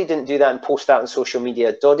that. Doddie didn't do that and post that on social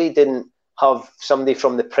media. Doddie didn't have somebody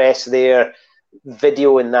from the press there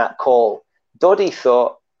videoing that call. Doddie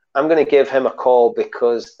thought, I'm going to give him a call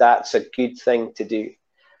because that's a good thing to do.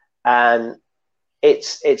 And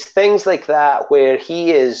it's things like that where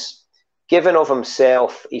he is giving of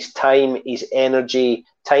himself, his time, his energy,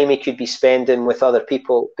 time he could be spending with other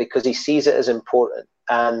people, because he sees it as important.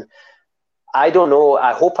 And I don't know,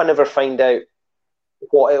 I hope I never find out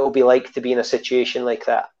what it will be like to be in a situation like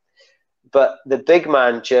that. But the big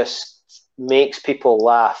man just makes people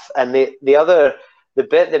laugh. And the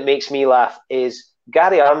bit that makes me laugh is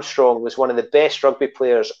Gary Armstrong was one of the best rugby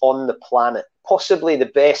players on the planet, possibly the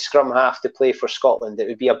best scrum half to play for Scotland. It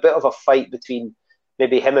would be a bit of a fight between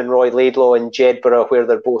maybe him and Roy Laidlaw in Jedburgh, where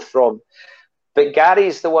they're both from. But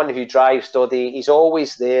Gary's the one who drives Doddie. He's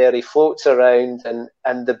always there. He floats around,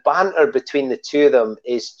 and the banter between the two of them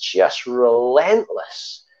is just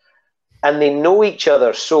relentless. and they know each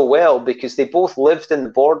other so well because they both lived in the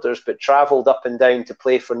Borders but travelled up and down to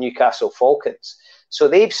play for Newcastle Falcons. So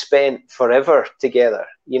they've spent forever together.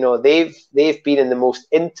 You know, they've been in the most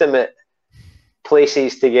intimate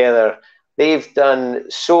places together. They've done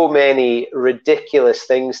so many ridiculous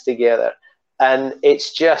things together, and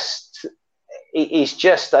he's just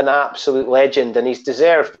an absolute legend, and he's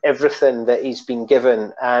deserved everything that he's been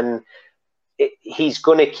given, and he's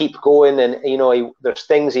going to keep going. And you know, there's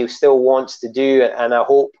things he still wants to do, and I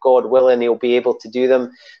hope, God willing, he'll be able to do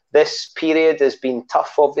them. This period has been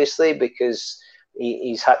tough, obviously, because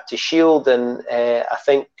he's had to shield, and I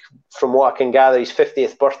think from what I can gather, his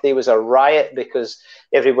 50th birthday was a riot because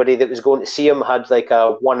everybody that was going to see him had like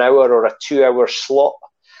a 1 hour or a 2 hour slot.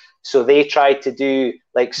 So they tried to do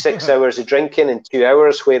like 6 hours of drinking in 2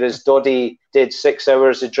 hours, whereas Doddy did 6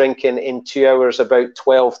 hours of drinking in 2 hours about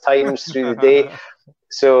 12 times through the day.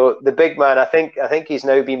 So the big man, I think he's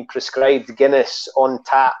now been prescribed Guinness on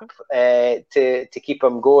tap to keep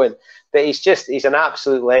him going. But he's an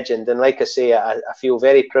absolute legend, and like I say, I feel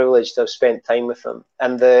very privileged to have spent time with him.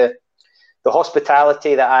 And the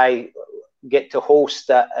hospitality that I get to host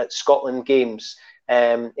at Scotland games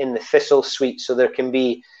in the Thistle Suite, so there can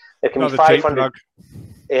be 500.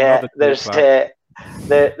 Yeah,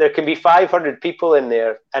 there can be 500 people in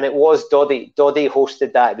there, and it was Doddy. Doddy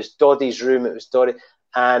hosted that. It was Doddy's room. It was Doddy.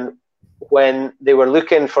 And when they were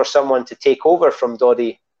looking for someone to take over from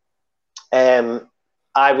Doddy,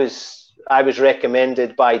 I was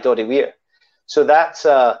recommended by Doddy Weir. So that's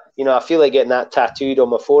you know, I feel like getting that tattooed on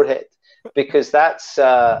my forehead, because that's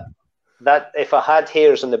that if I had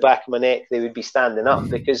hairs on the back of my neck, they would be standing up.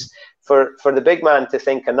 Because for the big man to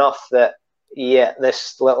think enough that, yeah,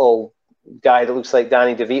 this little guy that looks like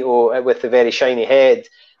Danny DeVito with the very shiny head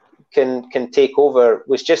can take over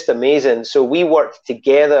was just amazing. So we worked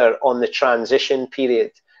together on the transition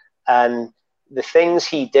period, and the things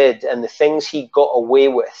he did and the things he got away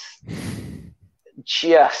with,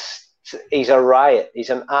 he's a riot. He's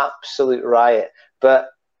an absolute riot.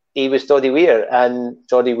 But he was Doddy Weir, and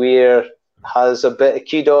Doddy Weir has a bit of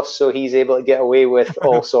kudos, so he's able to get away with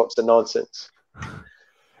all sorts of nonsense.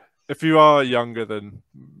 If you are younger than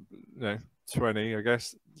 20, I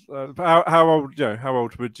guess, how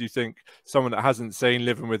old would you think someone that hasn't seen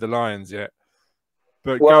Living with the Lions yet,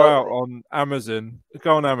 but go on Amazon,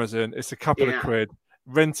 it's a couple of quid,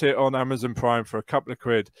 rent it on Amazon Prime for a couple of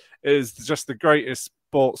quid. It is just the greatest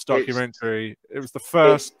sports documentary. It was the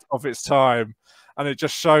first of its time, and it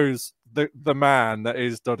just shows the man that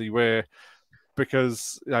is Doddy Weir,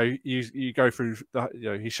 because you go through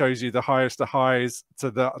he shows you the highest of highs to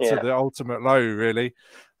the ultimate low, really.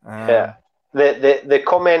 The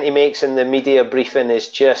comment he makes in the media briefing is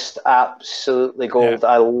just absolutely gold.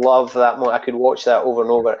 I love that moment. I could watch that over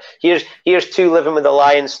and over. Here's two Living with the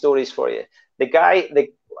Lions stories for you.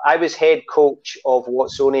 I was head coach of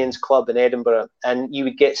Watsonians Club in Edinburgh, and you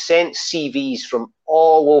would get sent CVs from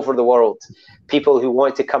all over the world, people who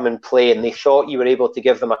wanted to come and play, and they thought you were able to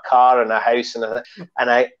give them a car and a house. And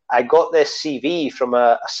I got this CV from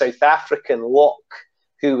a South African lock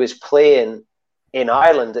who was playing in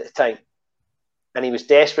Ireland at the time, and he was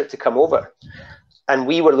desperate to come over, and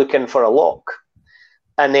we were looking for a lock.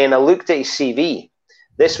 And then I looked at his CV.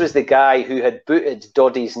 This was the guy who had booted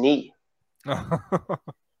Doddy's knee.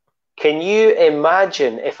 Can you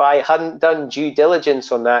imagine if I hadn't done due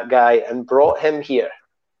diligence on that guy and brought him here?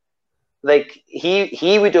 Like,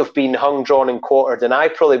 he would have been hung, drawn and quartered, and I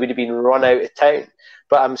probably would have been run out of town.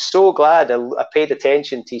 But I'm so glad I paid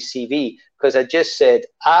attention to his CV, because I just said,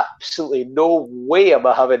 absolutely no way am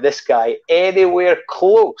I having this guy anywhere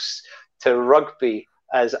close to rugby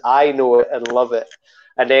as I know it and love it.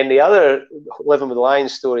 And then the other Living with the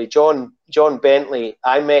Lions story, John Bentley.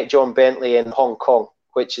 I met John Bentley in Hong Kong,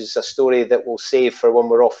 which is a story that we'll save for when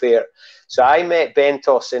we're off air. So I met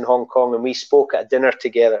Bentos in Hong Kong, and we spoke at dinner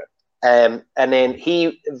together. And then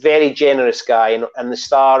very generous guy, and the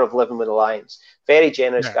star of Living with the Lions, very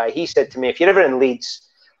generous guy. He said to me, if you're ever in Leeds,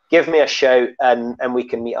 give me a shout and we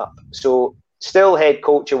can meet up. So still head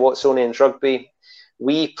coach of Watsonians Rugby.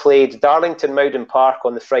 We played Darlington Mowden Park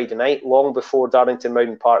on the Friday night, long before Darlington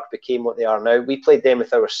Mowden Park became what they are now. We played them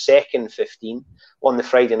with our second 15 on the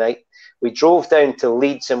Friday night. We drove down to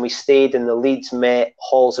Leeds, and we stayed in the Leeds Met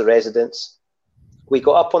Halls of Residence. We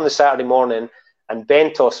got up on the Saturday morning, and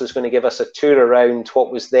Bentos was going to give us a tour around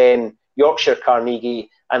what was then Yorkshire Carnegie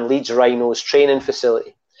and Leeds Rhinos training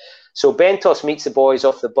facility. So Bentos meets the boys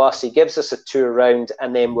off the bus. He gives us a tour around,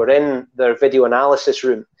 and then we're in their video analysis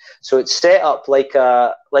room. So it's set up like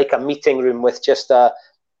a meeting room with just a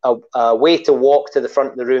way to walk to the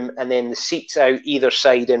front of the room, and then the seats out either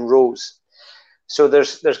side in rows. So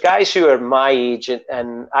there's guys who are my age,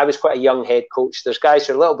 and I was quite a young head coach. There's guys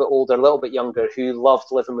who are a little bit older, a little bit younger, who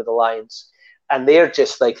loved living with the Lions, and they're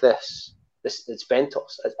just like this. It's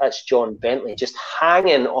Bentos. That's John Bentley, just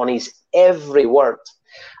hanging on his every word.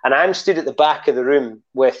 And I'm stood at the back of the room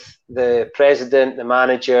with the president, the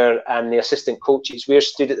manager, and the assistant coaches. We're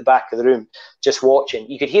stood at the back of the room just watching.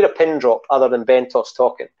 You could hear a pin drop other than Bentos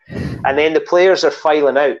talking. And then the players are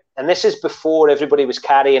filing out. And this is before everybody was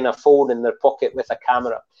carrying a phone in their pocket with a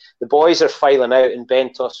camera. The boys are filing out, and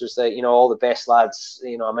Bentos was like, all the best lads,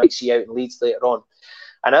 I might see you out in Leeds later on.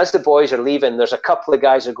 And as the boys are leaving, there's a couple of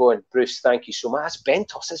guys are going, Bruce, thank you so much. That's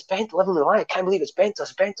Bentos. It's Bentos living the line. I can't believe it's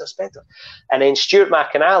Bentos. And then Stuart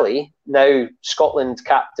McAnally, now Scotland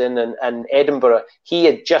captain and Edinburgh, he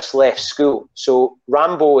had just left school. So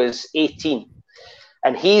Rambo is 18.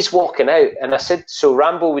 And he's walking out. And I said, so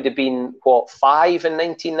Rambo would have been, 5 in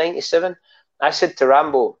 1997? I said to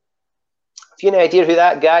Rambo, have you any idea who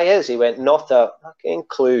that guy is? He went, not a fucking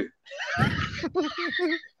clue.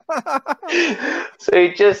 So he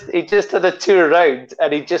just had a tour around,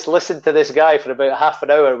 and he just listened to this guy for about half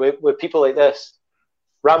an hour with people like this.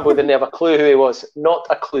 Rambo didn't have a clue who he was. Not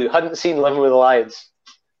a clue. Hadn't seen Living with the Lions.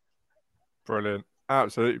 Brilliant.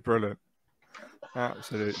 Absolutely brilliant.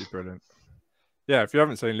 Absolutely brilliant. Yeah, if you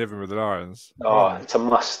haven't seen Living with the Lions... it's a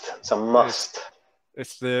must. It's a must.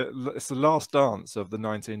 It's the last dance of the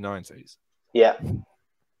 1990s. Yeah.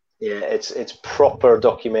 Yeah, it's proper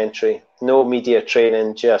documentary. No media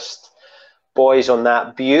training, just boys on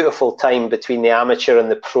that beautiful time between the amateur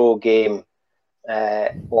and the pro game.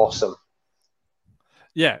 Awesome.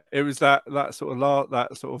 Yeah, it was that sort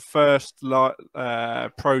of first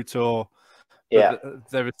pro tour. Yeah,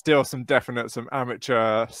 there was still some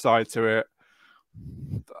amateur side to it.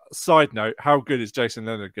 Side note: how good is Jason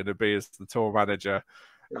Leonard going to be as the tour manager?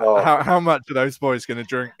 How much are those boys going to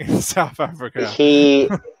drink in South Africa? He's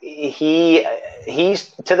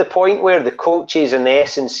to the point where the coaches and the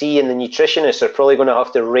S&C and the nutritionists are probably going to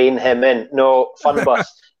have to rein him in. No fun bus.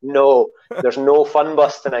 No, there's no fun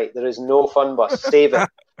bus tonight. There is no fun bus. Save it.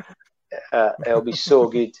 It'll be so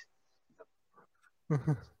good.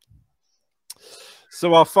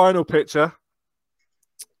 So our final picture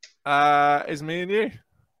is me and you.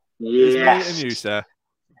 Yes. It's me and you, sir.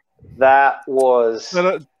 That was...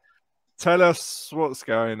 Tell us what's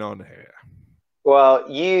going on here. Well,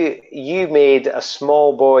 you made a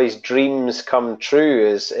small boy's dreams come true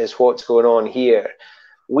is what's going on here.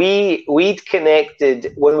 We'd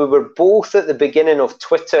connected when we were both at the beginning of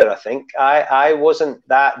Twitter, I think. I wasn't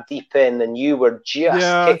that deep in, and you were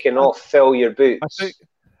just kicking off Fill Your Boots.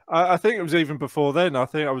 I think it was even before then. I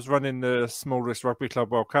think I was running the Smallest Rugby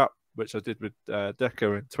Club World Cup, which I did with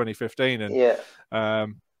Deco in 2015,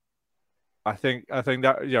 and I think that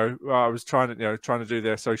I was trying to do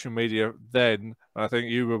their social media then. And I think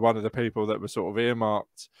you were one of the people that were sort of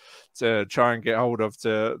earmarked to try and get hold of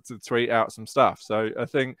to tweet out some stuff. So I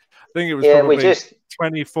think it was probably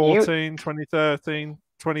 2014, 2013,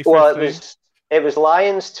 2015. Well, it was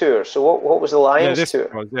Lions tour. So what was the Lions tour?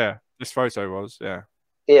 This photo was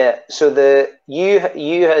Yeah. So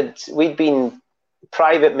we'd been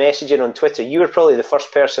private messaging on Twitter. You were probably the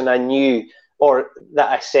first person I knew or that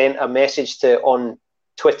I sent a message to on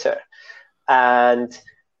Twitter. And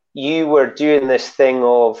you were doing this thing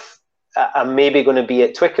of, I'm maybe going to be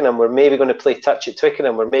at Twickenham, we're maybe going to play touch at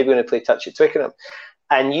Twickenham, we're maybe going to play touch at Twickenham.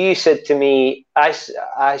 And you said to me, I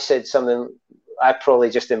said something, I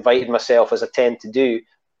probably just invited myself as I tend to do.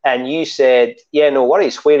 And you said, yeah, no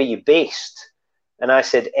worries, where are you based? And I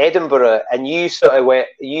said, Edinburgh. And you sort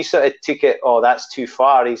of took it, oh, that's too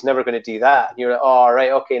far. He's never going to do that. And you're like, oh,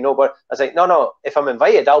 right, okay, no. But I was like, no, if I'm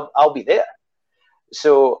invited, I'll be there.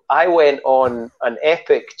 So I went on an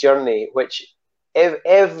epic journey, which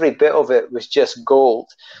every bit of it was just gold.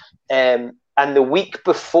 And the weekend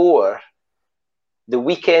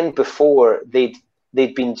before, they'd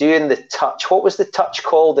been doing the touch. What was the touch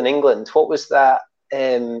called in England? What was that?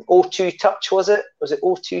 O2 touch, was it? Was it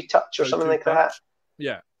O2 touch or something like that?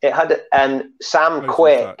 Yeah. It had, and Sam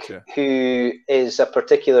Quek, who is a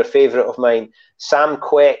particular favourite of mine, Sam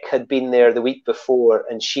Quek had been there the week before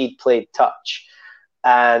and she'd played touch.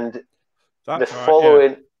 And I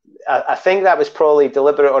think that was probably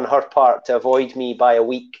deliberate on her part to avoid me by a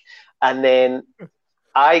week. And then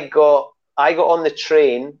I got on the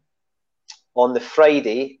train on the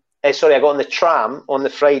Friday. I got on the tram on the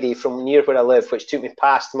Friday from near where I live, which took me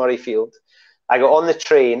past Murrayfield. I got on the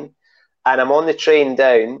train, and I'm on the train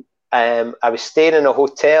down. I was staying in a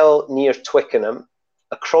hotel near Twickenham,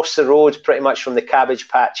 across the road pretty much from the Cabbage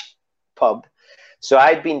Patch pub. So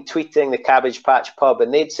I'd been tweeting the Cabbage Patch pub,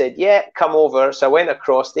 and they'd said, yeah, come over. So I went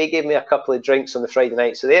across. They gave me a couple of drinks on the Friday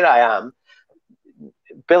night. So there I am,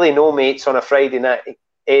 Billy No Mates on a Friday night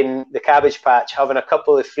in the Cabbage Patch, having a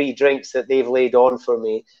couple of free drinks that they've laid on for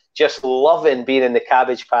me, just loving being in the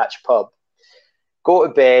Cabbage Patch pub. Go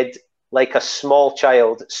to bed like a small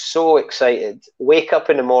child, so excited. Wake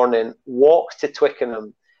up in the morning, walk to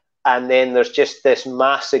Twickenham, and then there's just this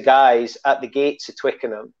mass of guys at the gates of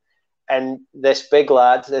Twickenham. And this big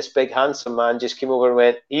lad, this big handsome man just came over and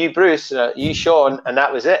went, you Bruce, you Sean, and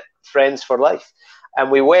that was it, friends for life.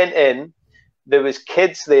 And we went in, there was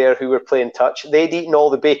kids there who were playing touch. They'd eaten all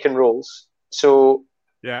the bacon rolls. So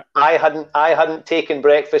yeah, I hadn't taken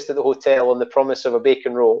breakfast at the hotel on the promise of a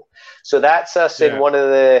bacon roll. So that's us in one of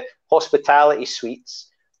the hospitality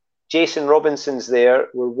suites. Jason Robinson's there.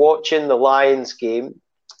 We're watching the Lions game.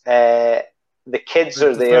 The kids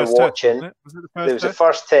are there watching. It was the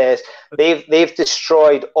first test. They've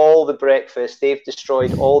destroyed all the breakfast. They've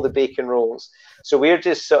destroyed all the bacon rolls. So we're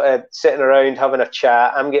just sort of sitting around having a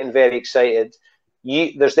chat. I'm getting very excited.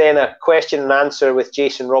 There's then a question and answer with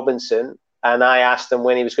Jason Robinson, and I asked him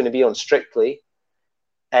when he was going to be on Strictly.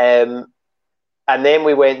 And then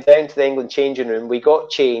we went down to the England changing room. We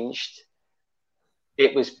got changed.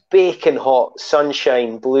 It was baking hot,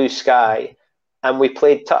 sunshine, blue sky. And we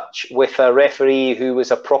played touch with a referee who was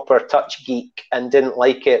a proper touch geek and didn't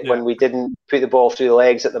like it when we didn't put the ball through the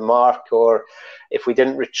legs at the mark or if we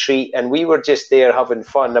didn't retreat. And we were just there having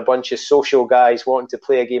fun, a bunch of social guys wanting to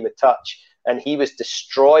play a game of touch. And he was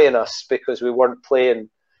destroying us because we weren't playing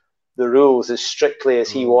the rules as strictly as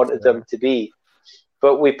he wanted them to be.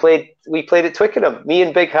 But we played at Twickenham. Me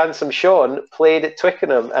and Big Handsome Sean played at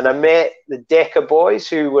Twickenham. And I met the Decca boys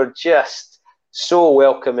who were just so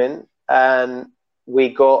welcoming. And we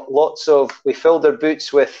got we filled our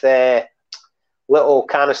boots with little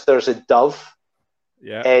canisters of Dove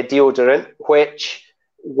deodorant, which,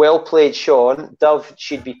 well played, Sean. Dove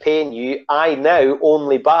should be paying you. I now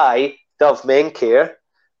only buy Dove Men Care,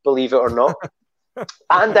 believe it or not.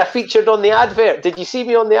 And I featured on the advert. Did you see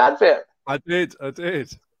me on the advert? I did.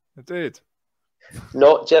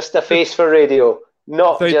 Not just a face for radio.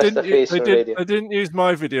 They didn't use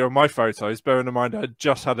my video or my photos, bearing in mind I had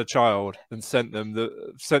just had a child and sent them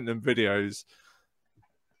videos.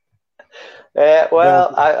 I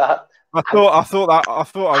thought I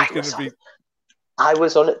was going to be. I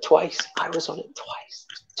was on it twice. 2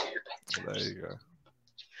 pictures. There you go.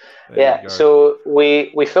 You go. So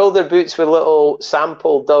we filled their boots with little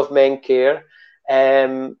sample Dove Men Care.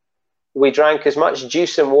 We drank as much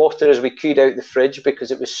juice and water as we could out the fridge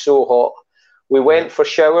because it was so hot. We went for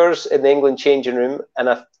showers in the England changing room, and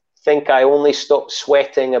I think I only stopped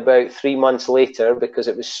sweating about 3 months later because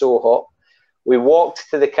it was so hot. We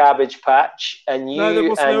walked to the Cabbage Patch, and there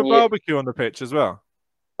was no barbecue on the pitch as well.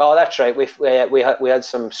 Oh, that's right. We had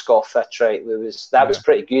some scoff. That's right. That was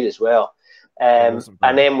pretty good as well. And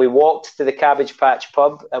then we walked to the Cabbage Patch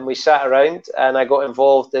pub, and we sat around, and I got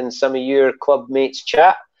involved in some of your club mates'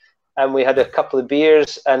 chat, and we had a couple of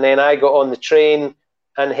beers, and then I got on the train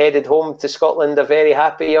and headed home to Scotland a very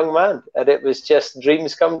happy young man. And it was just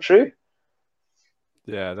dreams come true.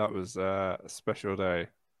 Yeah, that was a special day.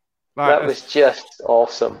 That was just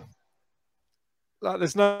awesome.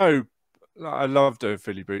 I love doing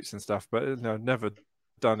Philly boots and stuff, but I've never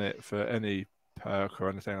done it for any perk or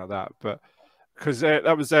anything like that. But because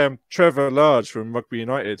that was Trevor Large from Rugby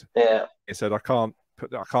United. Yeah. He said, I can't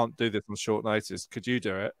do this on short notice. Could you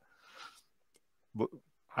do it? Well,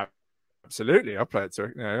 absolutely, I'll play it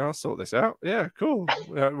to I'll sort this out. Yeah, cool.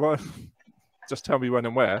 Just tell me when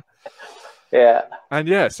and where. Yeah. And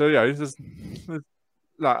so there's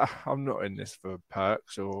I'm not in this for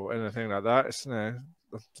perks or anything like that. It's I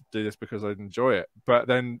do this because I enjoy it. But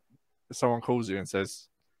then someone calls you and says,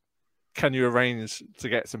 "Can you arrange to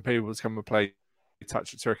get some people to come and play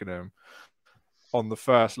touch at Twickenham on the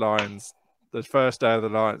first lines, the first day of the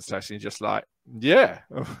Lions session?" You're just like, yeah.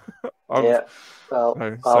 I'll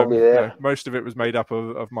be there. Most of it was made up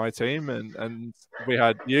of my team, and we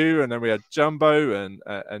had you, and then we had Jumbo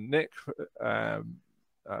and Nick, and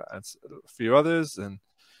a few others, and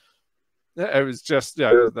it was just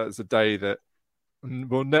that's a day that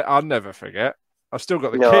I'll never forget. I've still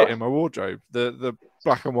got the kit in my wardrobe, the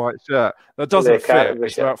black and white shirt that doesn't fit.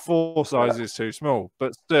 It's about 4 sizes too small,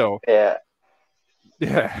 but still. Yeah.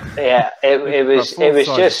 It was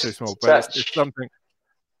just too small, but it's something.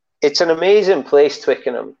 It's an amazing place,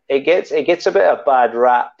 Twickenham. It gets a bit of bad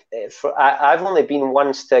rap. I've only been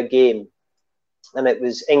once to a game, and it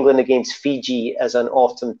was England against Fiji as an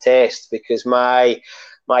autumn test because my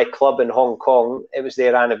club in Hong Kong, it was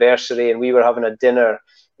their anniversary, and we were having a dinner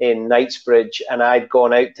in Knightsbridge, and I'd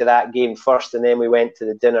gone out to that game first, and then we went to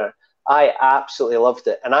the dinner. I absolutely loved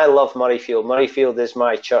it, and I love Murrayfield. Murrayfield is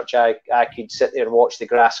my church. I could sit there and watch the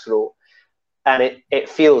grass grow, and it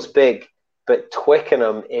feels big, but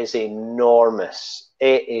Twickenham is enormous.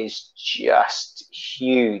 It is just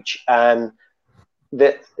huge, and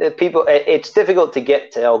the people, it's difficult to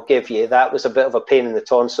get to, I'll give you. That was a bit of a pain in the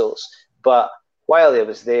tonsils, but while I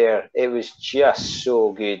was there, it was just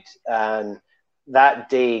so good. And that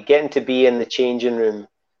day, getting to be in the changing room,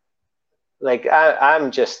 like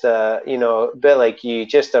I'm just a bit like you,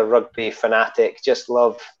 just a rugby fanatic, just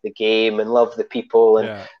love the game and love the people.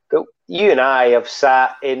 And but you and I have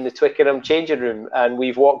sat in the Twickenham changing room, and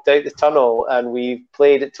we've walked out the tunnel, and we've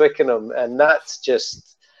played at Twickenham, and that's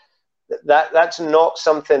just that's not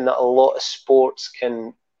something that a lot of sports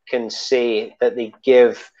can say, that they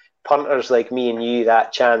give punters like me and you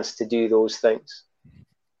that chance to do those things.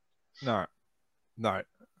 No.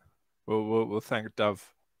 We'll thank Dove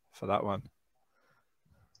for that one.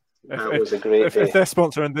 That was a great day. If they're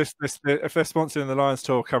sponsoring this, if they're sponsoring the Lions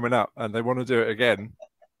tour coming up and they want to do it again,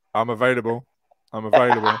 I'm available.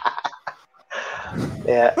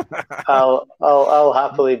 Yeah, I'll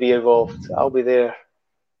happily be involved. I'll be there.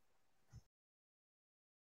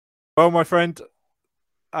 Well, my friend,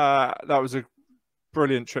 that was a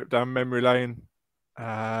brilliant trip down memory lane.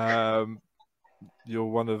 You're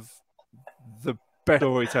one of the best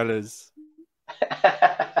storytellers.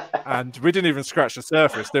 And we didn't even scratch the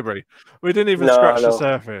surface, did we? We didn't even scratch the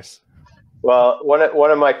surface. Well,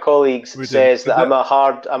 one of my colleagues says that I'm a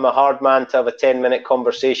hard man to have a 10-minute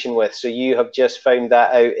conversation with. So you have just found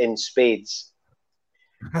that out in spades.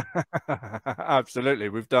 Absolutely,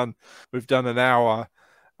 we've done an hour,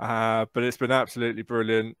 but it's been absolutely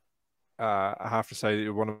brilliant. I have to say that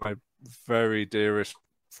you're one of my very dearest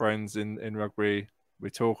friends in rugby. We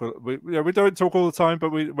don't talk all the time, but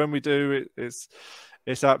when we do, it's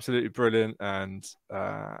absolutely brilliant, and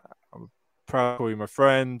I'm proud to call you my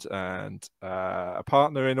friend and a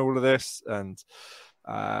partner in all of this, and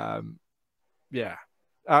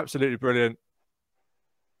absolutely brilliant.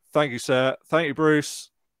 Thank you, sir. Thank you, Bruce.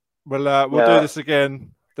 We'll do this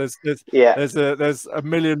again. There's a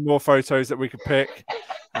million more photos that we could pick,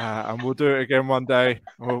 and we'll do it again one day.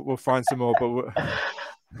 We'll find some more, but.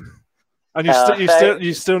 And you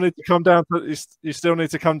still need to come down to you still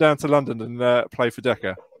need to come down to London and play for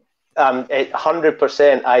Decca.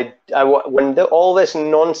 100%. When all this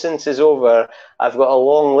nonsense is over, I've got a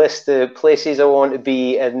long list of places I want to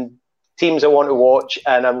be and teams I want to watch,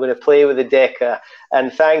 and I'm going to play with the Decca.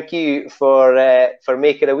 And thank you for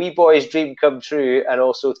making a wee boy's dream come true, and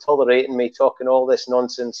also tolerating me talking all this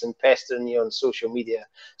nonsense and pestering you on social media.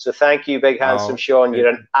 So thank you, big handsome Sean. You're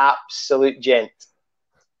an absolute gent.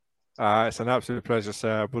 It's an absolute pleasure,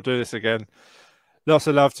 sir. We'll do this again. Lots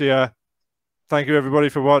of love to you. Thank you, everybody,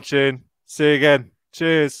 for watching. See you again.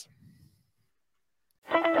 Cheers.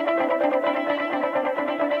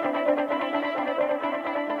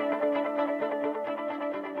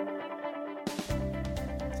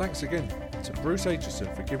 Thanks again to Bruce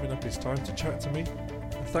Aitchison for giving up his time to chat to me.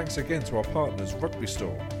 And thanks again to our partners, Rugby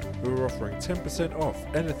Store, who are offering 10% off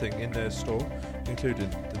anything in their store, including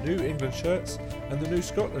the new England shirts and the new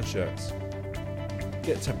Scotland shirts.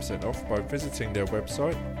 Get 10% off by visiting their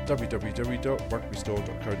website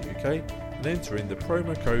www.rugbystore.co.uk and entering the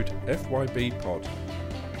promo code FYBPOD.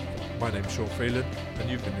 My name's Sean Phelan, and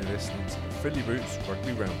you've been listening to the Philly Roots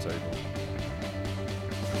Rugby Roundtable.